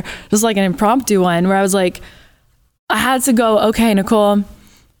before, just like an impromptu one, where I was like, I had to go, okay, Nicole,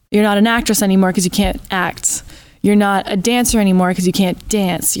 you're not an actress anymore because you can't act. You're not a dancer anymore because you can't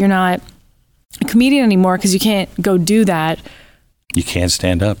dance. You're not a comedian anymore because you can't go do that. You can't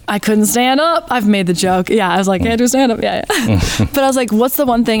stand up. I couldn't stand up. I've made the joke. Yeah, I was like, can't do stand up. Yeah. But I was like, what's the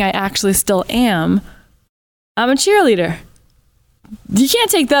one thing I actually still am? I'm a cheerleader. You can't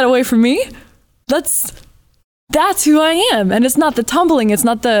take that away from me. That's who I am. And it's not the tumbling. It's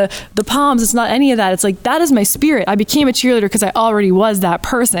not the palms. It's not any of that. It's like, that is my spirit. I became a cheerleader because I already was that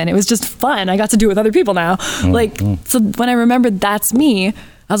person. It was just fun. I got to do it with other people now. So when I remembered that's me,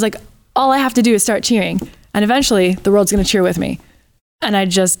 I was like, all I have to do is start cheering. And eventually the world's going to cheer with me. And I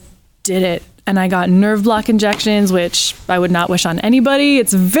just did it. And I got nerve block injections, which I would not wish on anybody.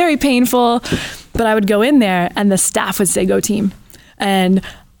 It's very painful. But I would go in there, and the staff would say, go team. And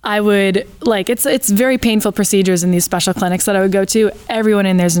I would, it's very painful procedures in these special clinics that I would go to. Everyone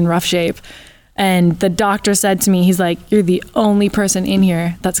in there's in rough shape. And the doctor said to me, he's like, you're the only person in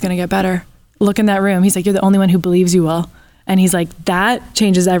here that's going to get better. Look in that room. He's like, you're the only one who believes you will. And he's like, that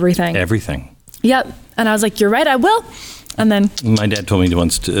changes everything. Everything. Yep. And I was like, you're right, I will. And then my dad told me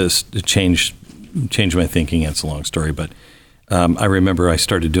once to change my thinking. It's a long story, but I remember I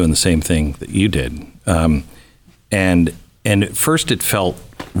started doing the same thing that you did. And at first it felt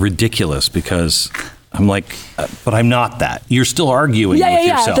ridiculous because I'm like, but I'm not that. You're still arguing with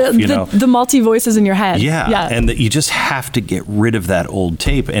yourself. The multi voices in your head. Yeah. And that you just have to get rid of that old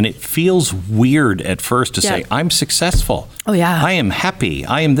tape. And it feels weird at first to say, I'm successful. Oh, yeah. I am happy.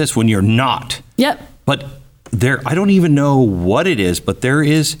 I am this, when you're not. Yep. But I don't even know what it is, but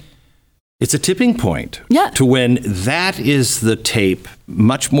it's a tipping point to when that is the tape,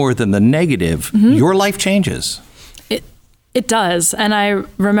 much more than the negative, your life changes. It does. And I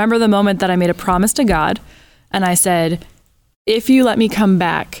remember the moment that I made a promise to God, and I said, if you let me come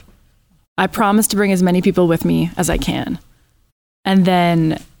back, I promise to bring as many people with me as I can. And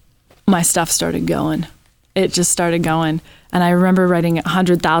then my stuff started going. It just started going. And I remember writing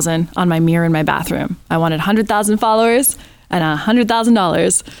 100,000 on my mirror in my bathroom. I wanted 100,000 followers and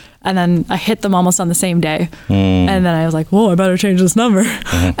 $100,000. And then I hit them almost on the same day. And then I was like, whoa, I better change this number.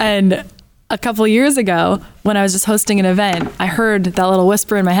 And a couple years ago, when I was just hosting an event, I heard that little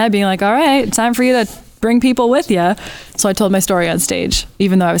whisper in my head being like, all right, it's time for you to bring people with you. So I told my story on stage,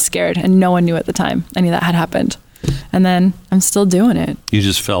 even though I was scared, and no one knew at the time any of that had happened. And then I'm still doing it. You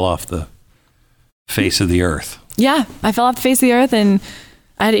just fell off the face of the earth. Yeah, I fell off the face of the earth, and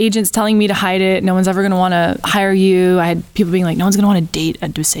I had agents telling me to hide it. No one's ever going to want to hire you. I had people being like, no one's going to want to date a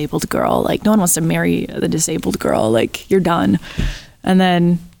disabled girl. Like, no one wants to marry the disabled girl. Like, you're done. And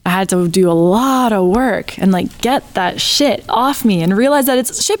then I had to do a lot of work and get that shit off me and realize that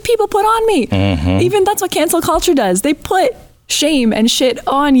it's shit people put on me. Even that's what cancel culture does. They put shame and shit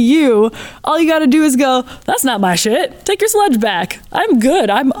on you. All you got to do is go, that's not my shit. Take your sludge back. I'm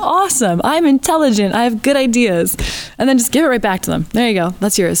good. I'm awesome. I'm intelligent. I have good ideas. And then just give it right back to them. There you go.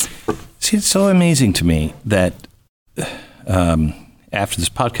 That's yours. See, it's so amazing to me that after this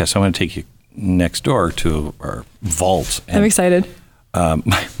podcast, I want to take you next door to our vault. I'm excited.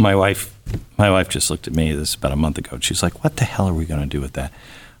 My wife just looked at me, this about a month ago, and she's like, what the hell are we going to do with that?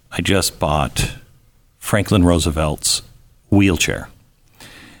 I just bought Franklin Roosevelt's wheelchair.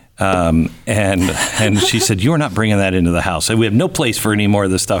 And she said, you're not bringing that into the house. We have no place for any more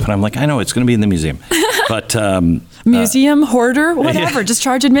of this stuff. And I'm like, I know, it's going to be in the museum. But museum, hoarder, whatever, just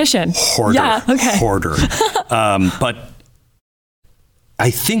charge admission. Hoarder. Yeah, okay. Hoarder. But I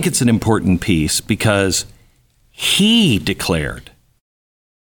think it's an important piece because he declared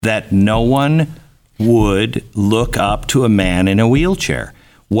that no one would look up to a man in a wheelchair.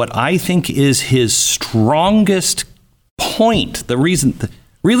 What I think is his strongest point,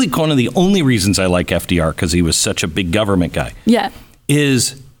 really one of the only reasons I like FDR, because he was such a big government guy,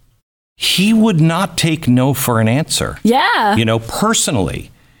 is he would not take no for an answer. Yeah. Personally,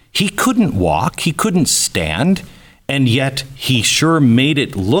 he couldn't walk, he couldn't stand, and yet he sure made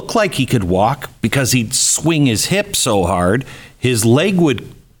it look like he could walk because he'd swing his hip so hard, his leg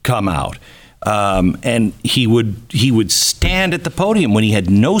would come out. And he would stand at the podium when he had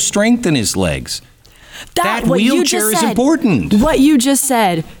no strength in his legs. That wheelchair is important. What you just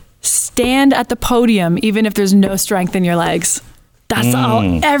said, stand at the podium even if there's no strength in your legs. That's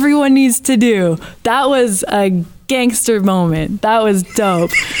all everyone needs to do. That was a gangster moment. That was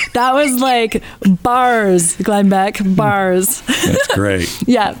dope. That was like bars, Glenn Beck, bars. That's great.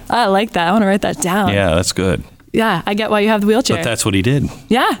 Yeah, I like that. I want to write that down. Yeah, that's good. Yeah, I get why you have the wheelchair. But that's what he did.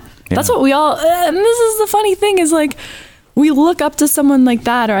 Yeah. That's what we all, and this is the funny thing is like, we look up to someone like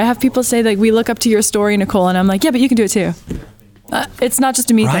that, or I have people say like, we look up to your story, Nicole, and I'm like, yeah, but you can do it too. It's not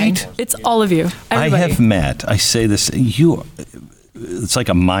just a me thing. It's all of you. Everybody. I have met, I say this, it's like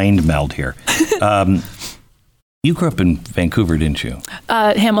a mind meld here. You grew up in Vancouver, didn't you?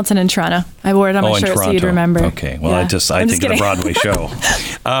 Hamilton and Toronto. I wore it on my shirt so you'd remember. Okay, well, I think of the Broadway show.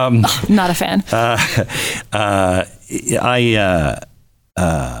 Not a fan.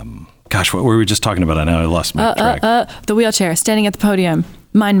 Gosh, what were we just talking about? I know I lost my track. The wheelchair, standing at the podium,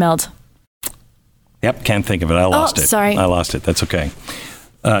 mind meld. Yep, can't think of it. I lost it. Sorry. I lost it. That's okay.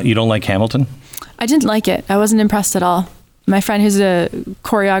 You don't like Hamilton? I didn't like it. I wasn't impressed at all. My friend who's a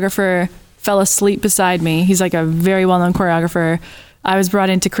choreographer fell asleep beside me. He's like a very well-known choreographer. I was brought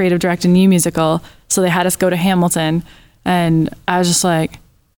in to creative direct a new musical, so they had us go to Hamilton, and I was just like,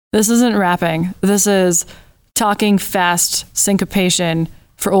 this isn't rapping. This is talking fast syncopation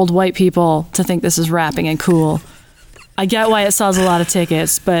for old white people to think this is rapping and cool. I get why it sells a lot of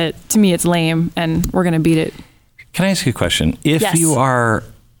tickets, but to me it's lame and we're going to beat it. Can I ask you a question? If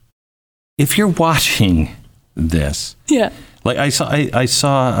you're watching this, like I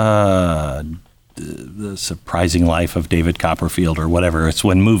saw The Surprising Life of David Copperfield or whatever. It's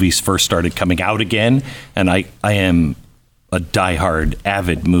when movies first started coming out again, and I am a diehard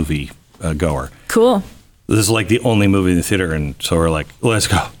avid movie goer. Cool. This is like the only movie in the theater, and so we're like, let's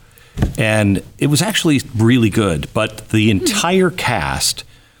go. And it was actually really good, but the entire cast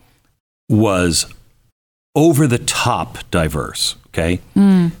was over the top diverse, okay?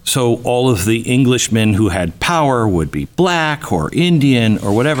 So all of the Englishmen who had power would be black or Indian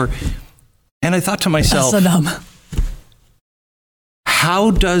or whatever. And I thought to myself, that's so dumb.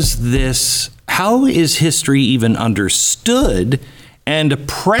 How is history even understood and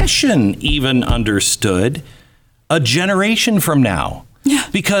oppression even understood a generation from now? Yeah.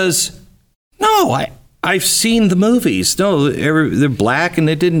 Because, no, I've seen the movies. No, they're black and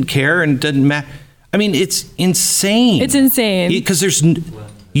it didn't care and it didn't matter. I mean, it's insane. It's insane. Because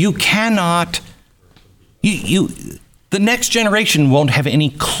you cannot, the next generation won't have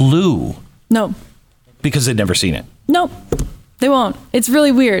any clue. No. Because they've never seen it. No, they won't. It's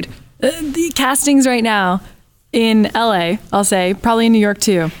really weird. The castings right now in LA, I'll say, probably in New York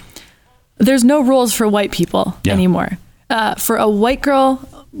too, there's no roles for white people anymore. For a white girl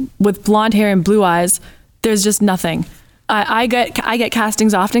with blonde hair and blue eyes, there's just nothing. I get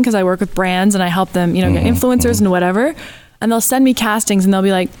castings often because I work with brands and I help them, get influencers and whatever. And they'll send me castings and they'll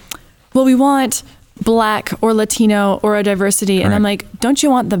be like, well, we want black or Latino or a diversity. And I'm like, don't you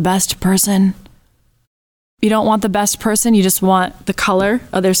want the best person? You don't want the best person. You just want the color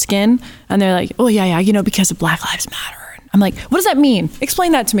of their skin. And they're like, oh yeah, because of Black Lives Matter. I'm like, what does that mean?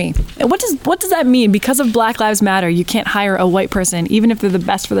 Explain that to me. What does that mean? Because of Black Lives Matter, you can't hire a white person, even if they're the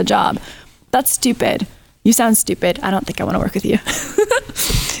best for the job. That's stupid. You sound stupid. I don't think I want to work with you.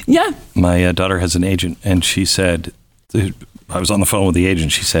 Yeah. My daughter has an agent, and she said, I was on the phone with the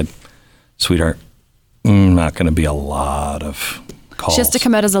agent. She said, sweetheart, not going to be a lot of calls. She has to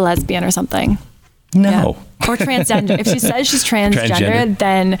come out as a lesbian or something. No. Yeah. Or transgender. If she says she's transgender,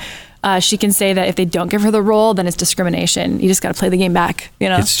 then she can say that if they don't give her the role, then it's discrimination. You just got to play the game back.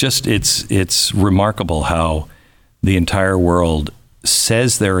 It's just, it's remarkable how the entire world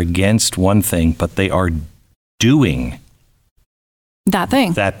says they're against one thing, but they are doing that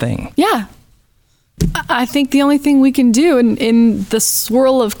thing. Yeah. I think the only thing we can do in the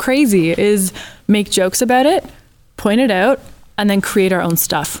swirl of crazy is make jokes about it, point it out, and then create our own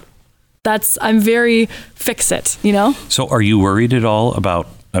stuff. I'm very fix it, you know? So are you worried at all about,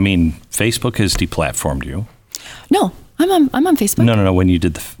 Facebook has deplatformed you. No, I'm on Facebook. No. When you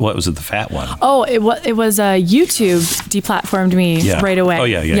did what was it, the fat one? Oh, it was YouTube deplatformed me right away. Oh,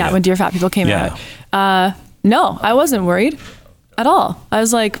 yeah. When Dear Fat People came out. No, I wasn't worried at all. I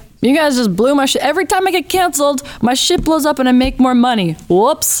was like, you guys just blew my shit. Every time I get canceled, my shit blows up and I make more money.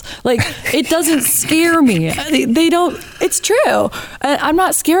 Whoops. Like, it doesn't scare me. They don't, it's true. I'm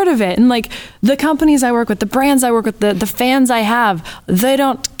not scared of it. And like the companies I work with, the brands I work with, the fans I have, they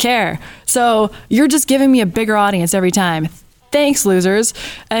don't care. So you're just giving me a bigger audience every time. Thanks, losers.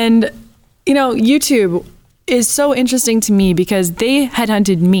 And, YouTube is so interesting to me because they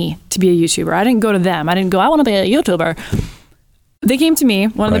headhunted me to be a YouTuber. I didn't go to them. I didn't go, I want to be a YouTuber. They came to me,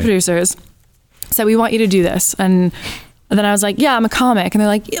 one of the producers, said, we want you to do this. And then I was like, yeah, I'm a comic. And they're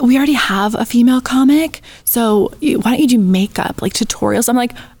like, we already have a female comic. So why don't you do makeup, like tutorials? I'm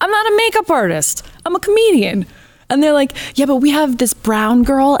like, I'm not a makeup artist. I'm a comedian. And they're like, yeah, but we have this brown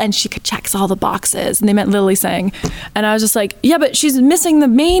girl and she checks all the boxes. And they meant Lily Singh. And I was just like, yeah, but she's missing the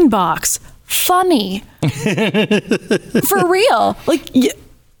main box. Funny. For real. Like,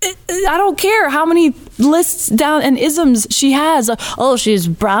 I don't care how many lists down and isms she has. Oh, she's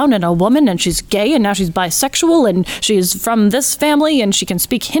brown and a woman and she's gay and now she's bisexual and she's from this family and she can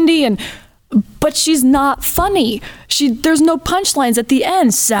speak Hindi but she's not funny. There's no punchlines at the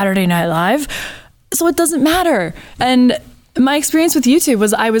end. Saturday Night Live. So it doesn't matter. And my experience with YouTube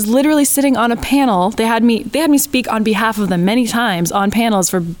was I was literally sitting on a panel. They had me speak on behalf of them many times on panels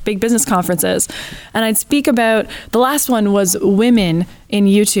for big business conferences. And I'd speak about, the last one was women in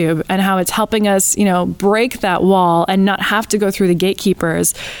YouTube and how it's helping us, break that wall and not have to go through the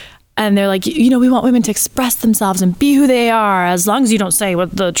gatekeepers. And they're like, we want women to express themselves and be who they are as long as you don't say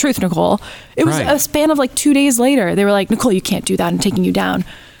what the truth, Nicole. It was a span of like 2 days later. They were like, Nicole, you can't do that. I'm taking you down. And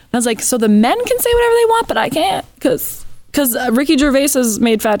I was like, so the men can say whatever they want, but I can't because Ricky Gervais has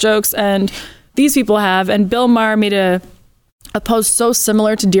made fat jokes and these people have, and Bill Maher made a post so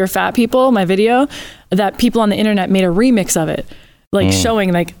similar to Dear Fat People, my video, that people on the internet made a remix of it, like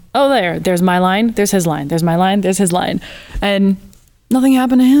showing like, oh, there's my line, there's his line, there's my line, there's his line. And nothing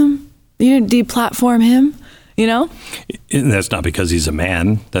happened to him. You didn't deplatform him, And that's not because he's a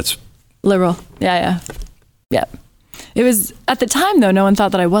man. That's liberal. Yeah. It was, at the time though, no one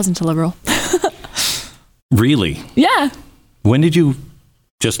thought that I wasn't a liberal. Really? Yeah. When did you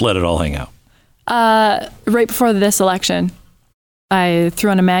just let it all hang out? Right before this election. I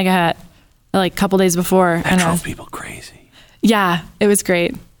threw on a MAGA hat like a couple days before. That drove people crazy. Yeah, it was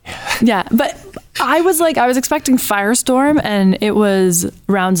great. Yeah, but I was expecting firestorm and it was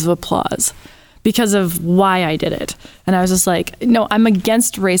rounds of applause because of why I did it. And I was just like, no, I'm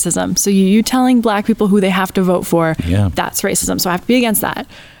against racism. So you telling black people who they have to vote for, that's racism. So I have to be against that.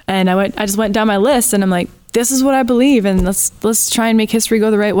 And I just went down my list and I'm like, this is what I believe, and let's try and make history go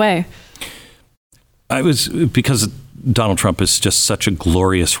the right way. Because Donald Trump is just such a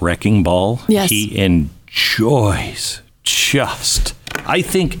glorious wrecking ball. Yes. He enjoys I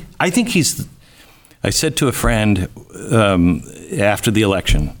think he's, I said to a friend after the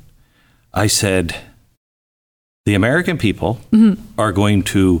election, I said, the American people are going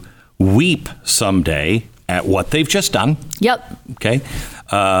to weep someday at what they've just done. Yep. Okay.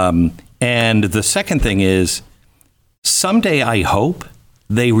 And the second thing is, someday I hope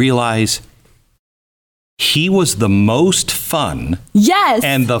they realize he was the most fun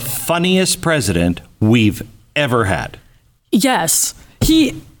and the funniest president we've ever had. Yes.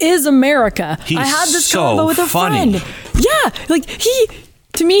 He is America. He's I had this so convo with a funny. friend. Yeah. Like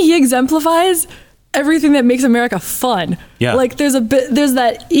to me, he exemplifies everything that makes America fun. Yeah. Like there's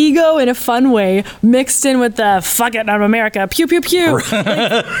that ego in a fun way mixed in with the fuck it, I'm America, pew pew pew. Like,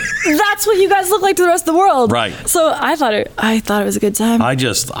 that's what you guys look like to the rest of the world. Right. So I thought it was a good time. I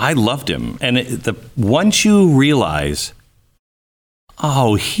loved him. And once you realize,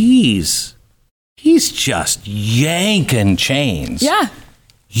 oh, he's just yanking chains. Yeah.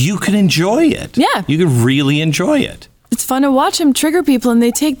 You can enjoy it. Yeah. You can really enjoy it. It's fun to watch him trigger people and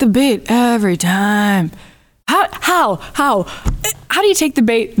they take the bait every time. How do you take the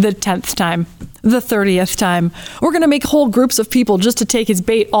bait the 10th time? The 30th time? We're going to make whole groups of people just to take his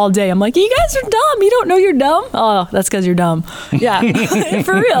bait all day. I'm like, you guys are dumb. You don't know you're dumb? Oh, that's because you're dumb. Yeah,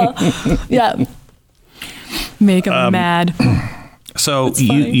 for real. Yeah. Make them mad. So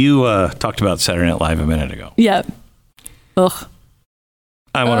you talked about Saturday Night Live a minute ago. Yeah. Ugh.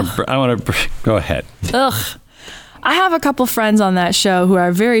 I want to go ahead. Ugh. I have a couple friends on that show who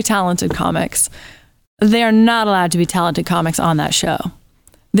are very talented comics. They are not allowed to be talented comics on that show.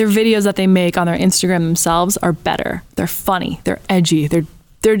 Their videos that they make on their Instagram themselves are better. They're funny. They're edgy. They're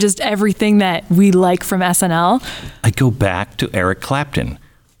They're just everything that we like from SNL. I go back to Eric Clapton.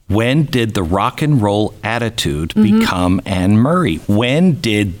 When did the rock and roll attitude become Anne Murray? When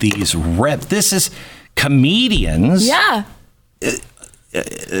did these this is comedians. Yeah.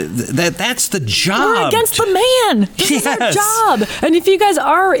 That's the job. We're against the man. This is our job. And if you guys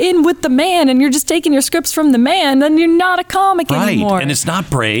are in with the man and you're just taking your scripts from the man, then you're not a comic anymore. Right. And it's not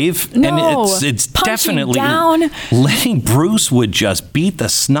brave. No. And it's Punching definitely down. letting Bruce would just beat the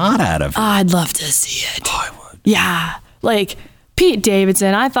snot out of you. I'd love to see it. Oh, I would. Yeah. Like Pete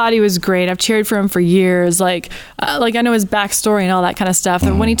Davidson, I thought he was great. I've cheered for him for years. Like I know his backstory and all that kind of stuff.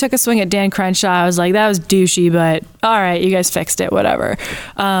 And when he took a swing at Dan Crenshaw, I was like, that was douchey, but all right, you guys fixed it, whatever.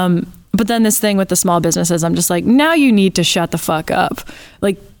 But then this thing with the small businesses, I'm just like, now you need to shut the fuck up.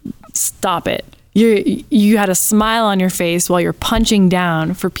 Like, stop it. You had a smile on your face while you're punching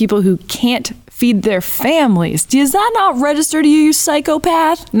down for people who can't feed their families. Does that not register to you, you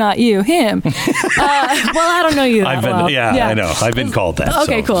psychopath? Not you, him. Well, I don't know you that well. Yeah, I know. I've been called that.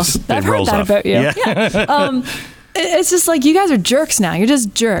 Okay, cool. I've heard that about you. Yeah. It's just like, you guys are jerks now. You're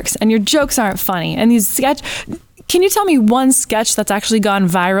just jerks, and your jokes aren't funny. And these can you tell me one sketch that's actually gone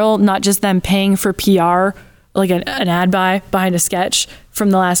viral, not just them paying for PR, like an ad buy behind a sketch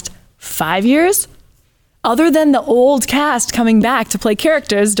from the last 5 years? Other than the old cast coming back to play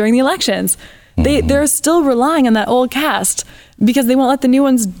characters during the elections. They're still relying on that old cast because they won't let the new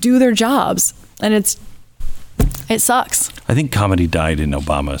ones do their jobs. And it sucks. I think comedy died in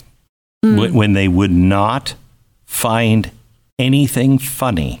Obama when they would not find anything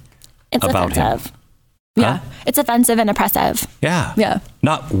funny about offensive. him. Yeah. Huh? It's offensive and oppressive. Yeah. Yeah.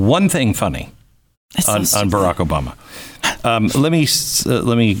 Not one thing funny on Barack Obama.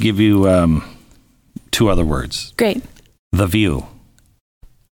 Let me give you 2 other words. Great. The View.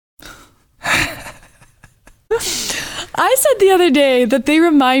 I said the other day that they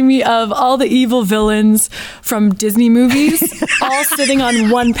remind me of all the evil villains from Disney movies, all sitting on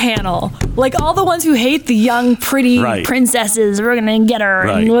one panel. Like all the ones who hate the young, pretty princesses, we're going to get her,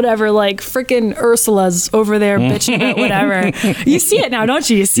 and whatever, like freaking Ursula's over there bitching about whatever. You see it now, don't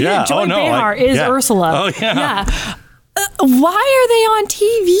you? You see it? Joy Behar is Ursula. Oh, yeah. Why are they on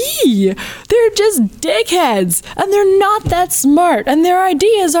TV? They're just dickheads, and they're not that smart, and their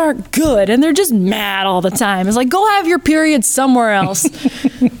ideas aren't good, and they're just mad all the time. It's like, go have your period somewhere else.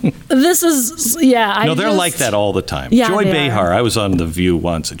 This is, they're like that all the time. Yeah, Joy Behar, I was on The View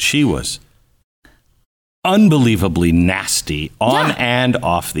once, and she was unbelievably nasty on and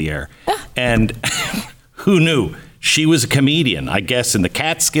off the air. Yeah. And who knew? She was a comedian, I guess, in the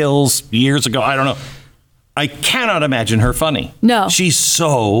Catskills years ago. I don't know. I cannot imagine her funny. No. She's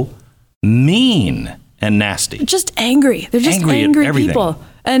so mean and nasty. Just angry. They're just angry people.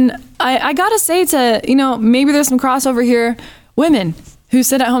 And I gotta say to, maybe there's some crossover here. Women who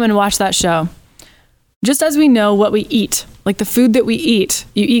sit at home and watch that show. Just as we know what we eat, like the food that we eat,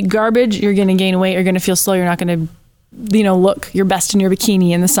 you eat garbage, you're gonna gain weight, you're gonna feel slow, you're not gonna, look your best in your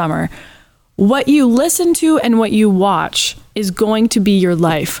bikini in the summer. What you listen to and what you watch is going to be your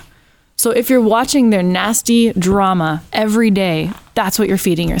life. So if you're watching their nasty drama every day, that's what you're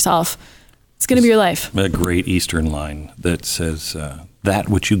feeding yourself. It's going to be your life. A great Eastern line that says, that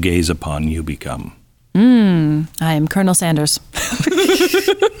which you gaze upon, you become. I am Colonel Sanders. Wait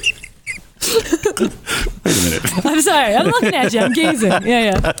a minute. I'm sorry. I'm looking at you. I'm gazing.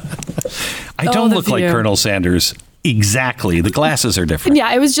 Yeah. I don't look like Colonel Sanders. Exactly. The glasses are different.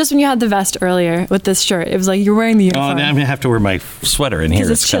 Yeah, it was just when you had the vest earlier with this shirt. It was like you're wearing the uniform. Oh, now I'm going to have to wear my sweater in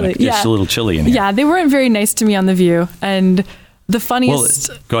here. It's chilly. It's a little chilly in here. Yeah, they weren't very nice to me on The View. And the funniest...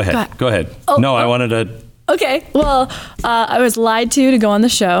 Well, go ahead. I wanted to... Okay. Well, I was lied to go on the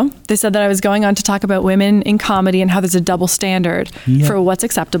show. They said that I was going on to talk about women in comedy and how there's a double standard for what's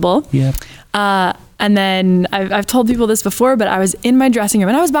acceptable. Yeah. And then I've told people this before, but I was in my dressing room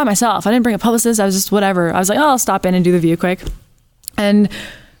and I was by myself. I didn't bring a publicist. I was just whatever. I was like, I'll stop in and do The View quick. And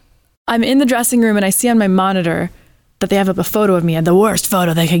I'm in the dressing room and I see on my monitor that they have up a photo of me, and the worst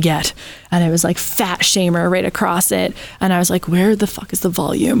photo they could get. And it was like fat shamer right across it. And I was like, where the fuck is the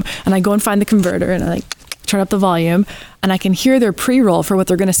volume? And I go and find the converter and I turn up the volume and I can hear their pre-roll for what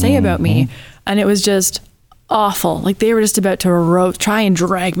they're going to say about me. And it was just awful. Like they were just about to try and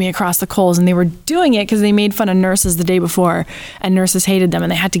drag me across the coals, and they were doing it because they made fun of nurses the day before, and nurses hated them, and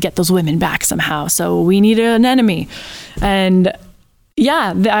they had to get those women back somehow. So we needed an enemy. And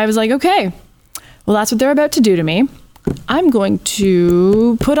I was like, okay, well, that's what they're about to do to me. I'm going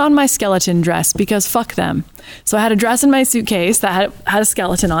to put on my skeleton dress because fuck them. So I had a dress in my suitcase that had a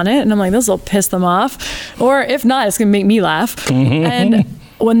skeleton on it, and I'm like, this will piss them off. Or if not, it's going to make me laugh. And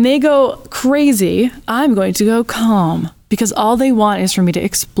when they go crazy, I'm going to go calm. because all they want is for me to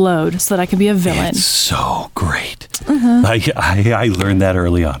explode so that I can be a villain. It's so great. I learned that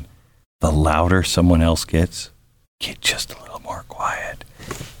early on. The louder someone else gets, get just a little more quiet.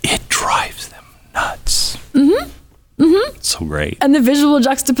 It drives them nuts. It's so great. And the visual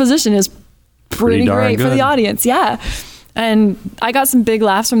juxtaposition is pretty great for the audience. Yeah. And I got some big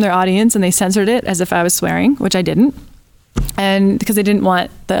laughs from their audience, and they censored it as if I was swearing, which I didn't. And because they didn't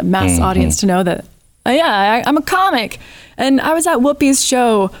want the mass audience to know that, I'm a comic. And I was at Whoopi's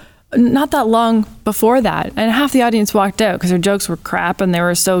show not that long before that, and half the audience walked out because her jokes were crap and they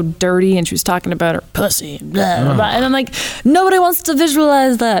were so dirty, and she was talking about her pussy, blah, blah, blah. And I'm like, nobody wants to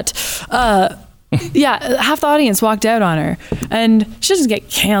visualize that. Half the audience walked out on her, and she doesn't get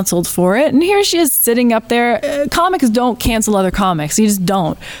canceled for it. And here she is sitting up there. Comics don't cancel other comics. You just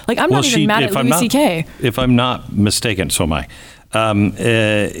don't. Like, I'm not even mad at Louis C.K. If I'm not mistaken, so am I.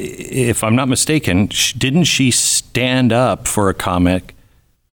 If I'm not mistaken, didn't she stand up for a comic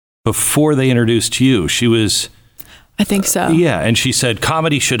before they introduced you? She was... I think so. And she said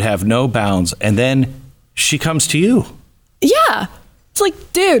comedy should have no bounds, and then she comes to you. Yeah. It's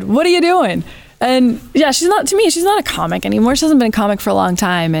like, dude, what are you doing? And she's not a comic anymore. She hasn't been a comic for a long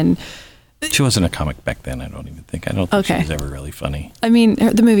time. And she wasn't a comic back then, I don't think she was ever really funny. I mean,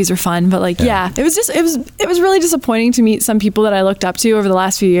 the movies were fun, but it was really disappointing to meet some people that I looked up to over the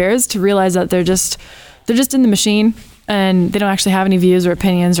last few years, to realize that they're just in the machine, and they don't actually have any views or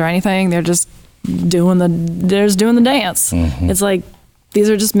opinions or anything. They're just doing the dance. It's like,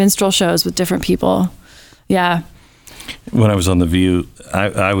 these are just minstrel shows with different people. Yeah. When I was on The View,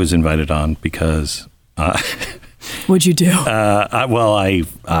 I was invited on because... What'd you do? I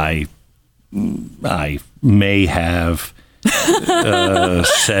may have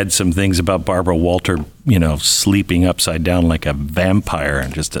said some things about Barbara Walter, sleeping upside down like a vampire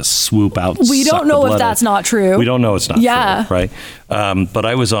and just to swoop out. We don't know if that's not true. We don't know it's not true, right? But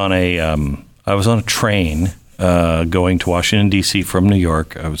I was on a train going to Washington, D.C. from New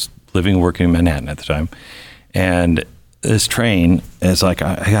York. I was living and working in Manhattan at the time. And this train is like,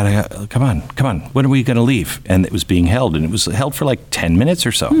 I gotta, come on, when are we going to leave? And it was being held, and it was held for like 10 minutes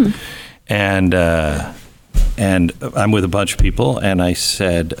or so. And I'm with a bunch of people, and I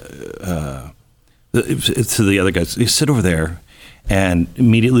said to the other guys, you sit over there. And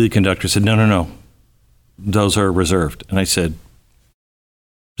immediately the conductor said, no, those are reserved. And I said,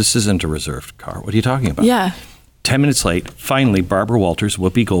 this isn't a reserved car. What are you talking about? Yeah. 10 minutes late, finally, Barbara Walters,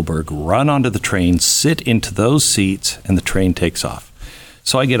 Whoopi Goldberg run onto the train, sit into those seats, and the train takes off.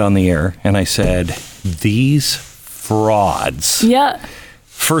 So I get on the air, and I said, these frauds. Yeah.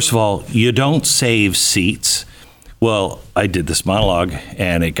 First of all, you don't save seats. Well, I did this monologue,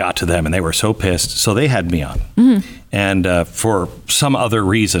 and it got to them, and they were so pissed, so they had me on. And for some other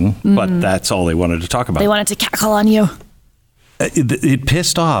reason, but that's all they wanted to talk about. They wanted to cackle on you. It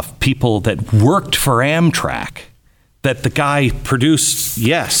pissed off people that worked for Amtrak, that the guy produced.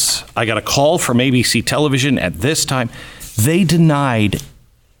 Yes, I got a call from ABC television at this time. They denied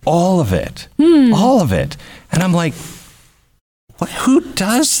all of it. And I'm like, who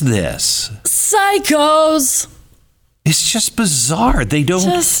does this? Psychos. It's just bizarre. They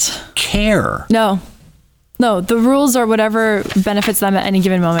don't care. No, the rules are whatever benefits them at any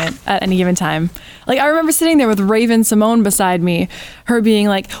given moment, at any given time. Like, I remember sitting there with Raven Simone beside me, her being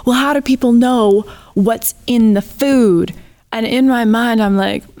like, well, how do people know what's in the food? And in my mind, I'm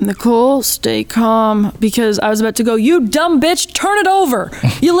like, Nicole, stay calm, because I was about to go, you dumb bitch, turn it over.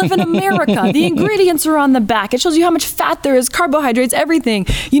 You live in America. The ingredients are on the back. It shows you how much fat there is, carbohydrates, everything.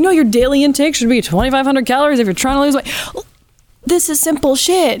 You know your daily intake should be 2,500 calories if you're trying to lose weight. This is simple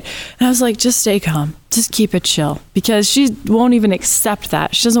shit. And I was like, just stay calm. Just keep it chill. Because she won't even accept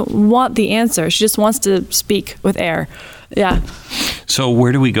that. She doesn't want the answer. She just wants to speak with air. Yeah. So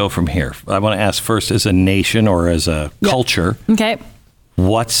where do we go from here? I want to ask first, as a nation or as a culture, okay,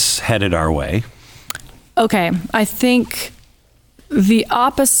 what's headed our way? Okay. I think the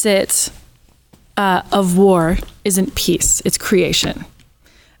opposite of war isn't peace. It's creation.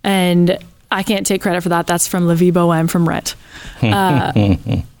 And I can't take credit for that. That's from La Vie Boheme from Rent.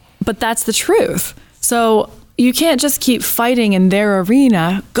 But that's the truth. So you can't just keep fighting in their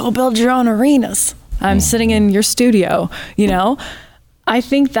arena. Go build your own arenas. I'm sitting in your studio, I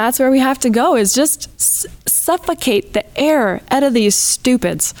think that's where we have to go, is just suffocate the air out of these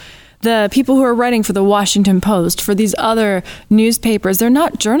stupids. The people who are writing for the Washington Post, for these other newspapers, they're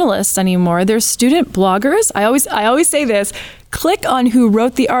not journalists anymore. They're student bloggers. I always say this, click on who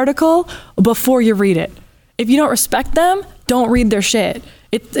wrote the article before you read it. If you don't respect them, don't read their shit.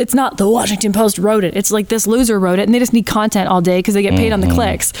 It's not the Washington Post wrote it. It's like this loser wrote it, and they just need content all day because they get paid on the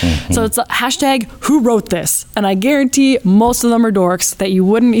clicks. So it's hashtag who wrote this? And I guarantee most of them are dorks that you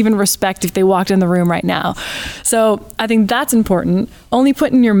wouldn't even respect if they walked in the room right now. So I think that's important. Only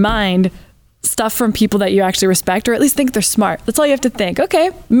put in your mind stuff from people that you actually respect, or at least think they're smart. That's all you have to think.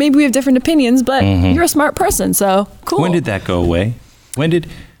 Okay, maybe we have different opinions, but you're a smart person, so cool. When did that go away? When did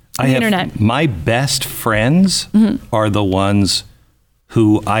I have internet. My best friends are the ones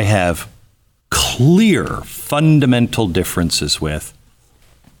who I have clear fundamental differences with,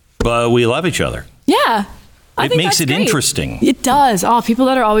 but we love each other. Yeah. I It think makes that's it great. interesting. It does. Oh, people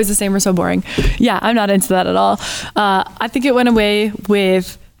that are always the same are so boring. Yeah, I'm not into that at all. I think it went away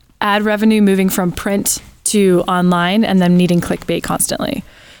with ad revenue moving from print to online and them needing clickbait constantly.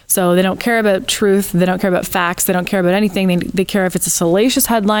 So they don't care about truth. They don't care about facts. They don't care about anything. They care if it's a salacious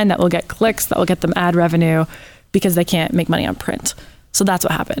headline that will get clicks, that will get them ad revenue because they can't make money on print. So that's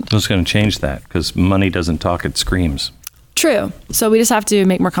what happened. I was going to change that because money doesn't talk, it screams. True. So we just have to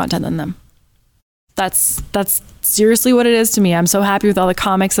make more content than them. That's seriously what it is to me. I'm so happy with all the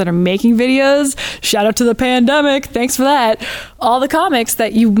comics that are making videos. Shout out to the pandemic. Thanks for that. All the comics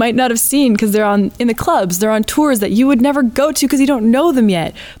that you might not have seen because they're in the clubs. They're on tours that you would never go to because you don't know them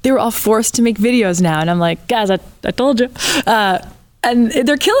yet. They were all forced to make videos now. And I'm like, guys, I told you. And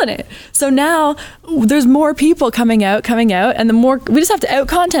they're killing it. So now there's more people coming out, and the more we just have to out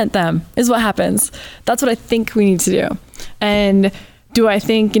content them is what happens. That's what I think we need to do. And do I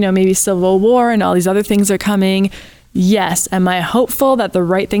think, maybe Civil War and all these other things are coming? Yes. Am I hopeful that the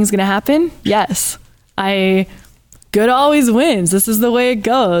right thing's going to happen? Yes. Good always wins. This is the way it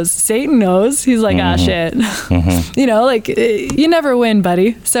goes. Satan knows. He's like, shit. You never win,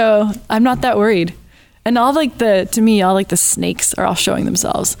 buddy. So I'm not that worried. And all the snakes are all showing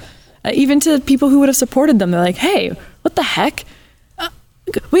themselves. Even to people who would have supported them. They're like, hey, what the heck?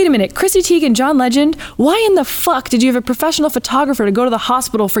 Wait a minute, Chrissy Teigen, John Legend, why in the fuck did you have a professional photographer to go to the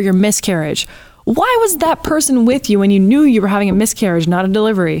hospital for your miscarriage? Why was that person with you when you knew you were having a miscarriage, not a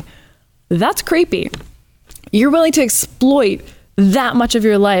delivery? That's creepy. You're willing to exploit that much of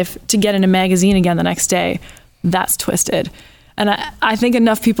your life to get in a magazine again the next day. That's twisted. And I think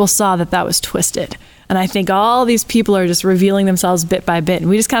enough people saw that was twisted. And I think all these people are just revealing themselves bit by bit. And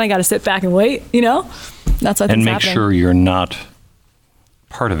we just kind of got to sit back and wait, That's what I think. And make sure you're not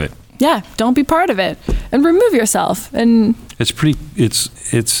part of it. Yeah, don't be part of it, and remove yourself. And it's pretty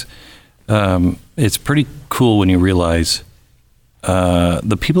cool when you realize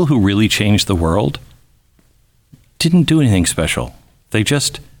the people who really changed the world didn't do anything special. They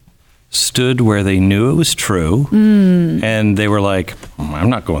just stood where they knew it was true, and they were like, I'm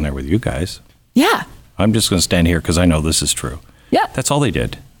not going there with you guys. Yeah. I'm just going to stand here because I know this is true. Yeah. That's all they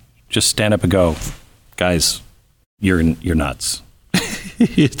did. Just stand up and go, guys, you're nuts.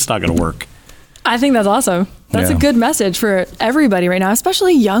 It's not going to work. I think that's awesome. That's a good message for everybody right now,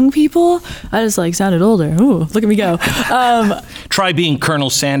 especially young people. I just sounded older. Ooh, look at me go. Try being Colonel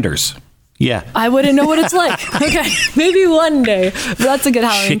Sanders. Yeah. I wouldn't know what it's like. Okay, maybe one day. But that's a good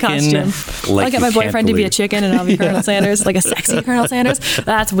Halloween costume. I'll get my boyfriend to be a chicken and I'll be Colonel Sanders, like a sexy Colonel Sanders.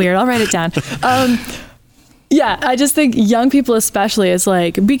 That's weird. I'll write it down. Yeah, I just think young people especially, it's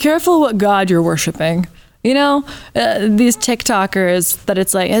be careful what God you're worshiping. These TikTokers that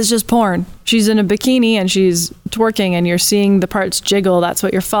it's just porn. She's in a bikini and she's twerking and you're seeing the parts jiggle. That's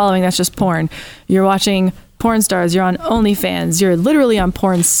what you're following. That's just porn. You're watching porn stars. You're on OnlyFans. You're literally on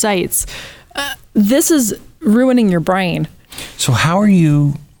porn sites. This is ruining your brain. So how are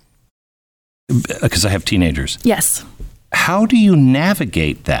you, because I have teenagers. Yes. How do you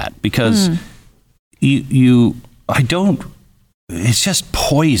navigate that? Because it's just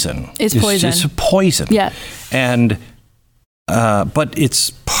poison. It's poison. It's poison. Yeah. And, but it's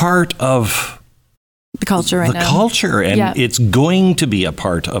part of the culture right now. The culture, and it's going to be a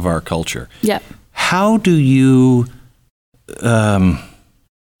part of our culture. Yeah. How do you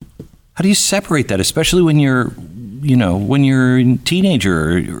separate that, especially when you're a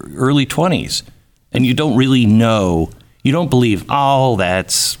teenager or early 20s and you don't really know, you don't believe,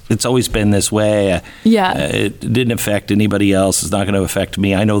 it's always been this way. It didn't affect anybody else. It's not going to affect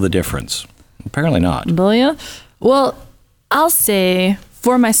me. I know the difference. Apparently not. Well, I'll say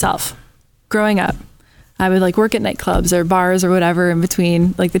for myself, growing up, I would work at nightclubs or bars or whatever in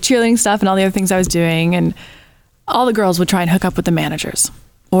between the cheerleading stuff and all the other things I was doing. And all the girls would try and hook up with the managers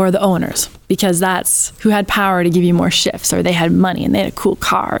or the owners because that's who had power to give you more shifts, or they had money and they had a cool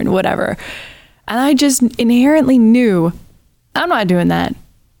car and whatever. And I just inherently knew I'm not doing that.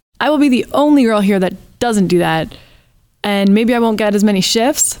 I will be the only girl here that doesn't do that. And maybe I won't get as many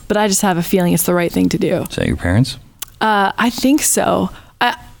shifts, but I just have a feeling it's the right thing to do. Is that your parents? I think so.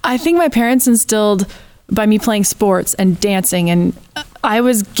 I think my parents instilled by me playing sports and dancing, and I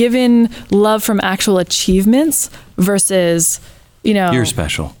was given love from actual achievements versus, You're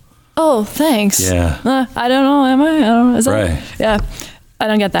special. Oh, thanks. Yeah. I don't know. Am I? I don't know. Is that? Right. Yeah. I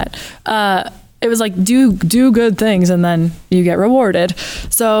don't get that. It was like, do good things and then you get rewarded.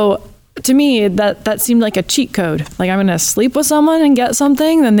 So to me, that seemed like a cheat code. Like, I'm going to sleep with someone and get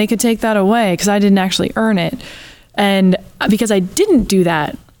something, then they could take that away because I didn't actually earn it. And because I didn't do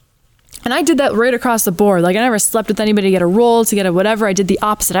that, and I did that right across the board. Like, I never slept with anybody to get a role, to get a whatever. I did the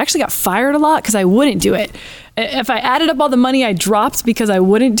opposite. I actually got fired a lot because I wouldn't do it. If I added up all the money I dropped because I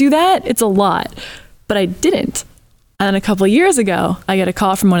wouldn't do that, it's a lot. But I didn't. And then a couple of years ago, I get a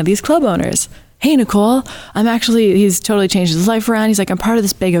call from one of these club owners. Hey, Nicole, he's totally changed his life around. He's like, I'm part of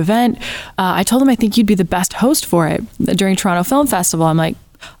this big event. I told him I think you'd be the best host for it during Toronto Film Festival. I'm like,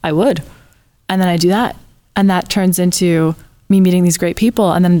 I would. And then I do that. And that turns into me meeting these great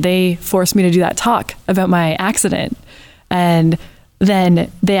people. And then they forced me to do that talk about my accident. And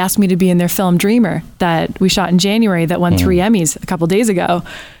then they asked me to be in their film Dreamer that we shot in January that won 3 Emmys a couple days ago.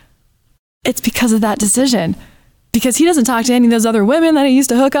 It's because of that decision. Because he doesn't talk to any of those other women that he used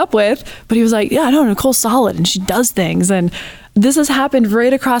to hook up with. But he was like, yeah, no, Nicole's solid and she does things. And this has happened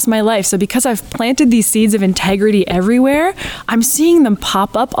right across my life. So because I've planted these seeds of integrity everywhere, I'm seeing them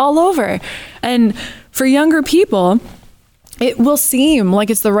pop up all over. And for younger people, it will seem like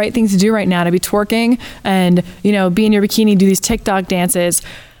it's the right thing to do right now to be twerking and, be in your bikini, do these TikTok dances.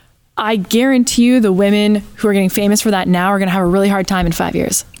 I guarantee you the women who are getting famous for that now are going to have a really hard time in 5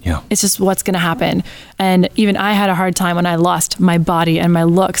 years. Yeah. It's just what's going to happen. And even I had a hard time when I lost my body and my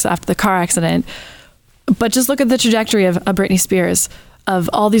looks after the car accident. But just look at the trajectory of Britney Spears, of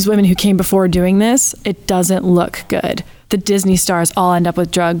all these women who came before doing this. It doesn't look good. The Disney stars all end up with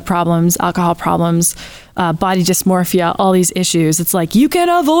drug problems, alcohol problems, body dysmorphia, all these issues. It's like, you can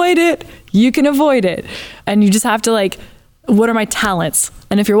avoid it. You can avoid it. And you just have to what are my talents?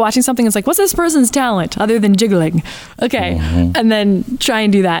 And if you're watching something, it's like, what's this person's talent other than jiggling? Okay. Mm-hmm. And then try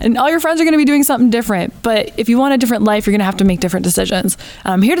and do that. And all your friends are going to be doing something different. But if you want a different life, you're going to have to make different decisions.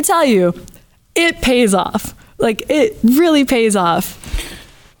 And I'm here to tell you, it pays off. It really pays off.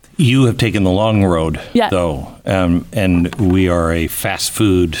 You have taken the long road, though, and we are a fast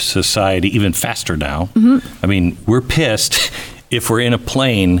food society, even faster now. Mm-hmm. I mean, we're pissed if we're in a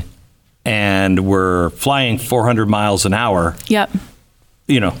plane and we're flying 400 miles an hour,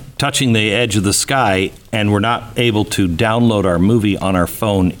 touching the edge of the sky, and we're not able to download our movie on our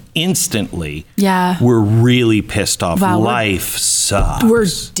phone instantly. Yeah. We're really pissed off. Wow, life sucks. We're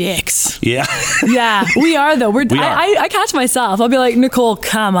dicks. Yeah. Yeah, we are, though. I catch myself. I'll be like, Nicole,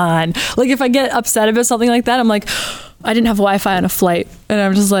 come on. If I get upset about something like that, I'm like, I didn't have Wi-Fi on a flight. And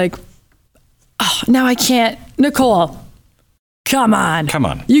I'm just like, oh, now I can't. Nicole, come on. Come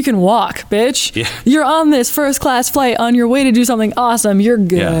on. You can walk, bitch. Yeah. You're on this first class flight on your way to do something awesome. You're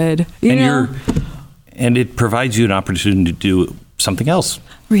good. Yeah. And it provides you an opportunity to do something else.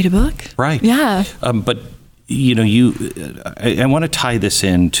 Read a book. Right. Yeah. But I want to tie this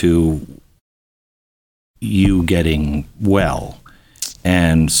into you getting well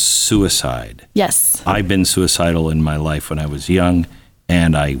and suicide. Yes. I've been suicidal in my life when I was young.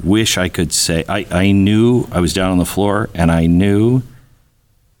 And I wish I could say, I knew I was down on the floor and I knew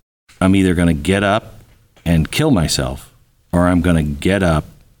I'm either going to get up and kill myself or I'm going to get up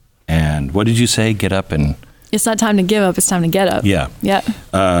and, what did you say? Get up and... It's not time to give up. It's time to get up. Yeah. Yeah.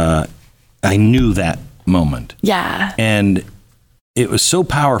 I knew that moment. Yeah. And it was so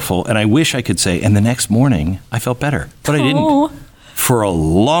powerful. And I wish I could say, and the next morning I felt better, but I didn't. For a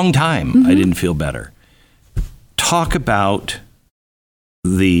long time, I didn't feel better. Talk about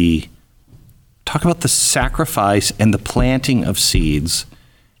the sacrifice and the planting of seeds,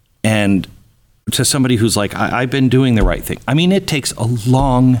 and to somebody who's like, I've been doing the right thing. I mean, it takes a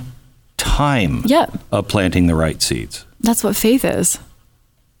long time of planting the right seeds. That's what faith is.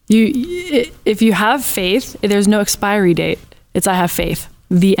 If you have faith, there's no expiry date. It's I have faith,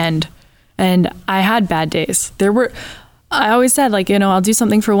 the end. And I had bad days. I always said, I'll do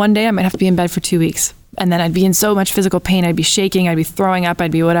something for one day. I might have to be in bed for 2 weeks. And then I'd be in so much physical pain. I'd be shaking. I'd be throwing up.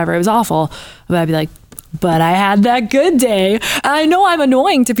 I'd be whatever. It was awful. But I'd be like, but I had that good day. And I know I'm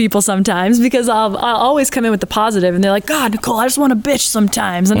annoying to people sometimes because I'll always come in with the positive. And they're like, God, Nicole, I just want to bitch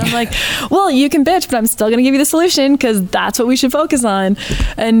sometimes. And I'm like, well, you can bitch, but I'm still going to give you the solution because that's what we should focus on.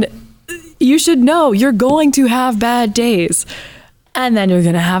 And you should know you're going to have bad days. And then you're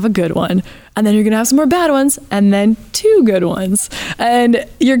going to have a good one. And then you're going to have some more bad ones. And then 2 good ones. And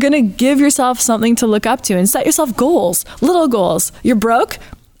you're going to give yourself something to look up to and set yourself goals, little goals. You're broke?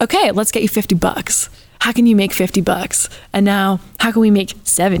 Okay, let's get you $50. how can you make $50? And now how can we make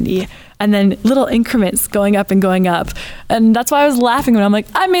 70? And then little increments going up and going up. And that's why I was laughing when I'm like,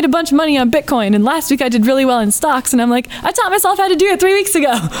 I made a bunch of money on Bitcoin. And last week I did really well in stocks. And I'm like, I taught myself how to do it 3 weeks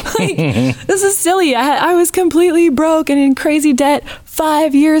ago. Like, this is silly. I was completely broke and in crazy debt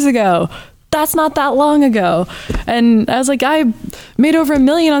 5 years ago. That's not that long ago. And I was like, I made over $1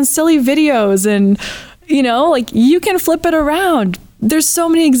 million on silly videos. And, you know, like, you can flip it around. There's so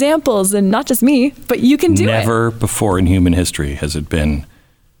many examples, and not just me, but you can do it. Never before in human history has there been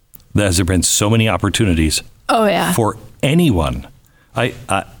so many opportunities for anyone. I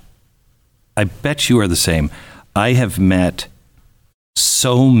bet you are the same. I have met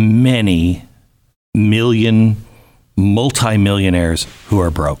so many multimillionaires who are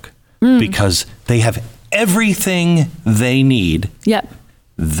broke because they have everything they need. Yep.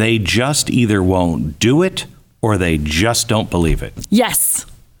 They just either won't do it or they just don't believe it. Yes.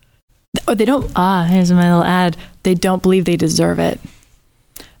 Or they don't, here's my little ad. They don't believe they deserve it.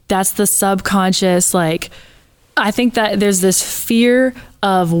 That's the subconscious, like, I think that there's this fear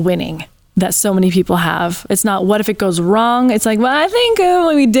of winning that so many people have. It's not, what if it goes wrong? It's like, well, I think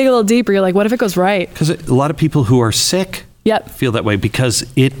when we dig a little deeper, you're like, what if it goes right? Because a lot of people who are sick feel that way because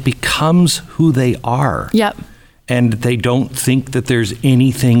it becomes who they are. Yep. And they don't think that there's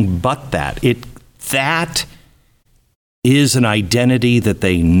anything but that. That is an identity that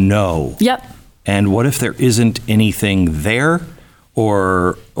they know. Yep. And what if there isn't anything there?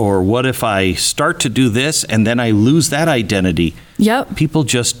 Or what if I start to do this and then I lose that identity? Yep. People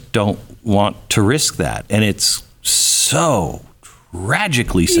just don't want to risk that. And it's so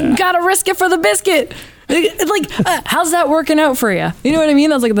tragically sad. You gotta risk it for the biscuit. Like, how's that working out for you? You know what I mean?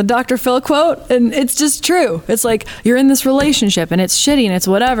 That's like the Dr. Phil quote. And it's just true. It's like, you're in this relationship and it's shitty and it's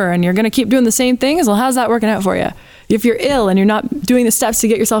whatever. And you're going to keep doing the same things. Well, how's that working out for you? If you're ill and you're not doing the steps to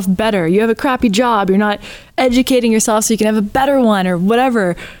get yourself better, you have a crappy job, you're not educating yourself so you can have a better one or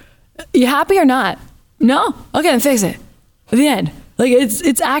whatever. You happy or not? No? Okay, then fix it. At the end. Like,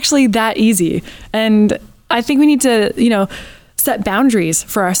 it's actually that easy. And I think we need to, set boundaries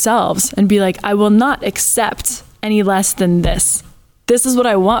for ourselves and be like, I will not accept any less than this. This is what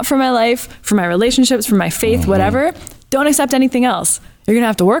I want for my life, for my relationships, for my faith, whatever. Don't accept anything else. You're going to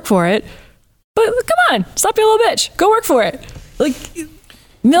have to work for it. But come on, stop being a little bitch. Go work for it. Like,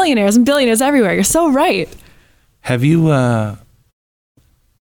 millionaires and billionaires everywhere. You're so right. Have you, have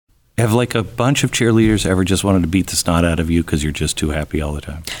like a bunch of cheerleaders ever just wanted to beat the snot out of you because you're just too happy all the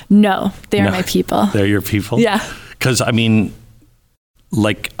time? No, they are my people. They're your people? Yeah. Because, I mean,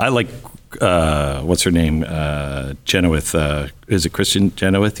 I like, what's her name? Jenoweth. Is it Kristen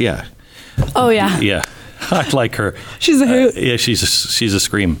Jenoweth? Yeah. Oh, yeah. Yeah. I like her. She's a hoot. Yeah, she's a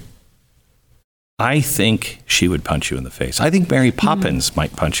scream. I think she would punch you in the face. I think Mary Poppins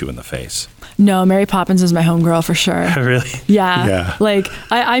might punch you in the face. No, Mary Poppins is my homegirl for sure. Really? Yeah. Like,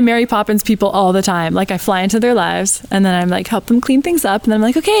 I Mary Poppins people all the time. Like, I fly into their lives and then I'm like, help them clean things up. And then I'm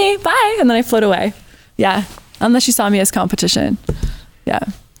like, okay, bye. And then I float away. Yeah. Unless you saw me as competition. Yeah.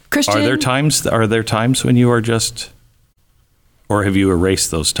 Christian. Are there times when you are just, or have you erased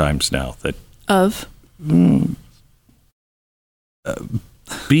those times now that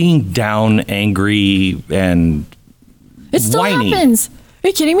being down, angry, and it still whiny happens. Are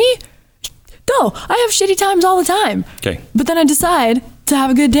you kidding me? No, I have shitty times all the time. Okay. But then I decide to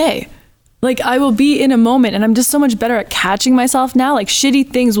have a good day. Like, I will be in a moment, and I'm just so much better at catching myself now. Like,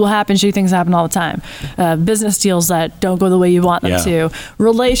 shitty things will happen. Shitty things happen all the time. Business deals that don't go the way you want them to.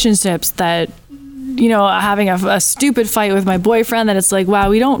 Relationships that, having a stupid fight with my boyfriend that it's like,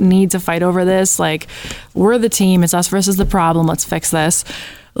 wow, we don't need to fight over this. Like, we're the team. It's us versus the problem. Let's fix this.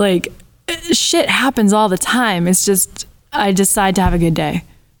 Like, shit happens all the time. It's just, I decide to have a good day.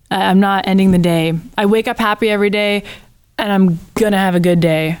 I'm not ending the day. I wake up happy every day, and I'm going to have a good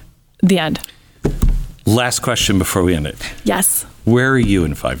day. The end. Last question before we end it. Yes. Where are you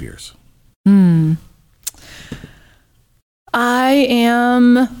in 5 years? I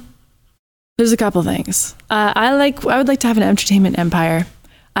am. There's a couple things. I would like to have an entertainment empire.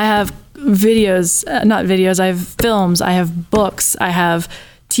 I have videos, not videos. I have films. I have books. I have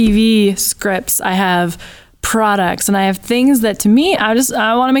TV scripts. I have products, and I have things that, to me, I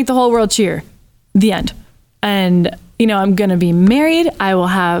want to make the whole world cheer. The end. And I'm going to be married. I will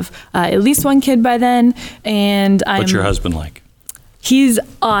have at least one kid by then. And What's your husband like? He's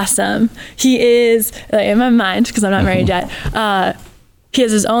awesome. He is, in my mind, because I'm not married yet, he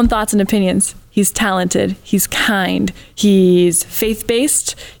has his own thoughts and opinions. He's talented. He's kind. He's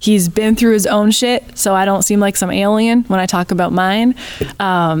faith-based. He's been through his own shit, so I don't seem like some alien when I talk about mine.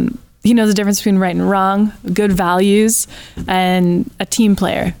 He knows the difference between right and wrong, good values, and a team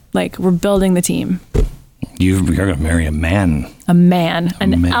player. Like, we're building the team. You're going to marry a man.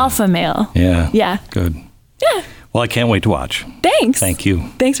 An alpha male. Yeah. Yeah. Good. Yeah. Well, I can't wait to watch. Thanks. Thank you.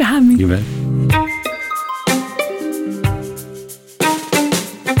 Thanks for having me. You bet.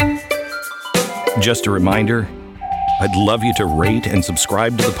 Just a reminder, I'd love you to rate and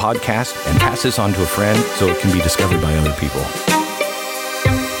subscribe to the podcast and pass this on to a friend so it can be discovered by other people.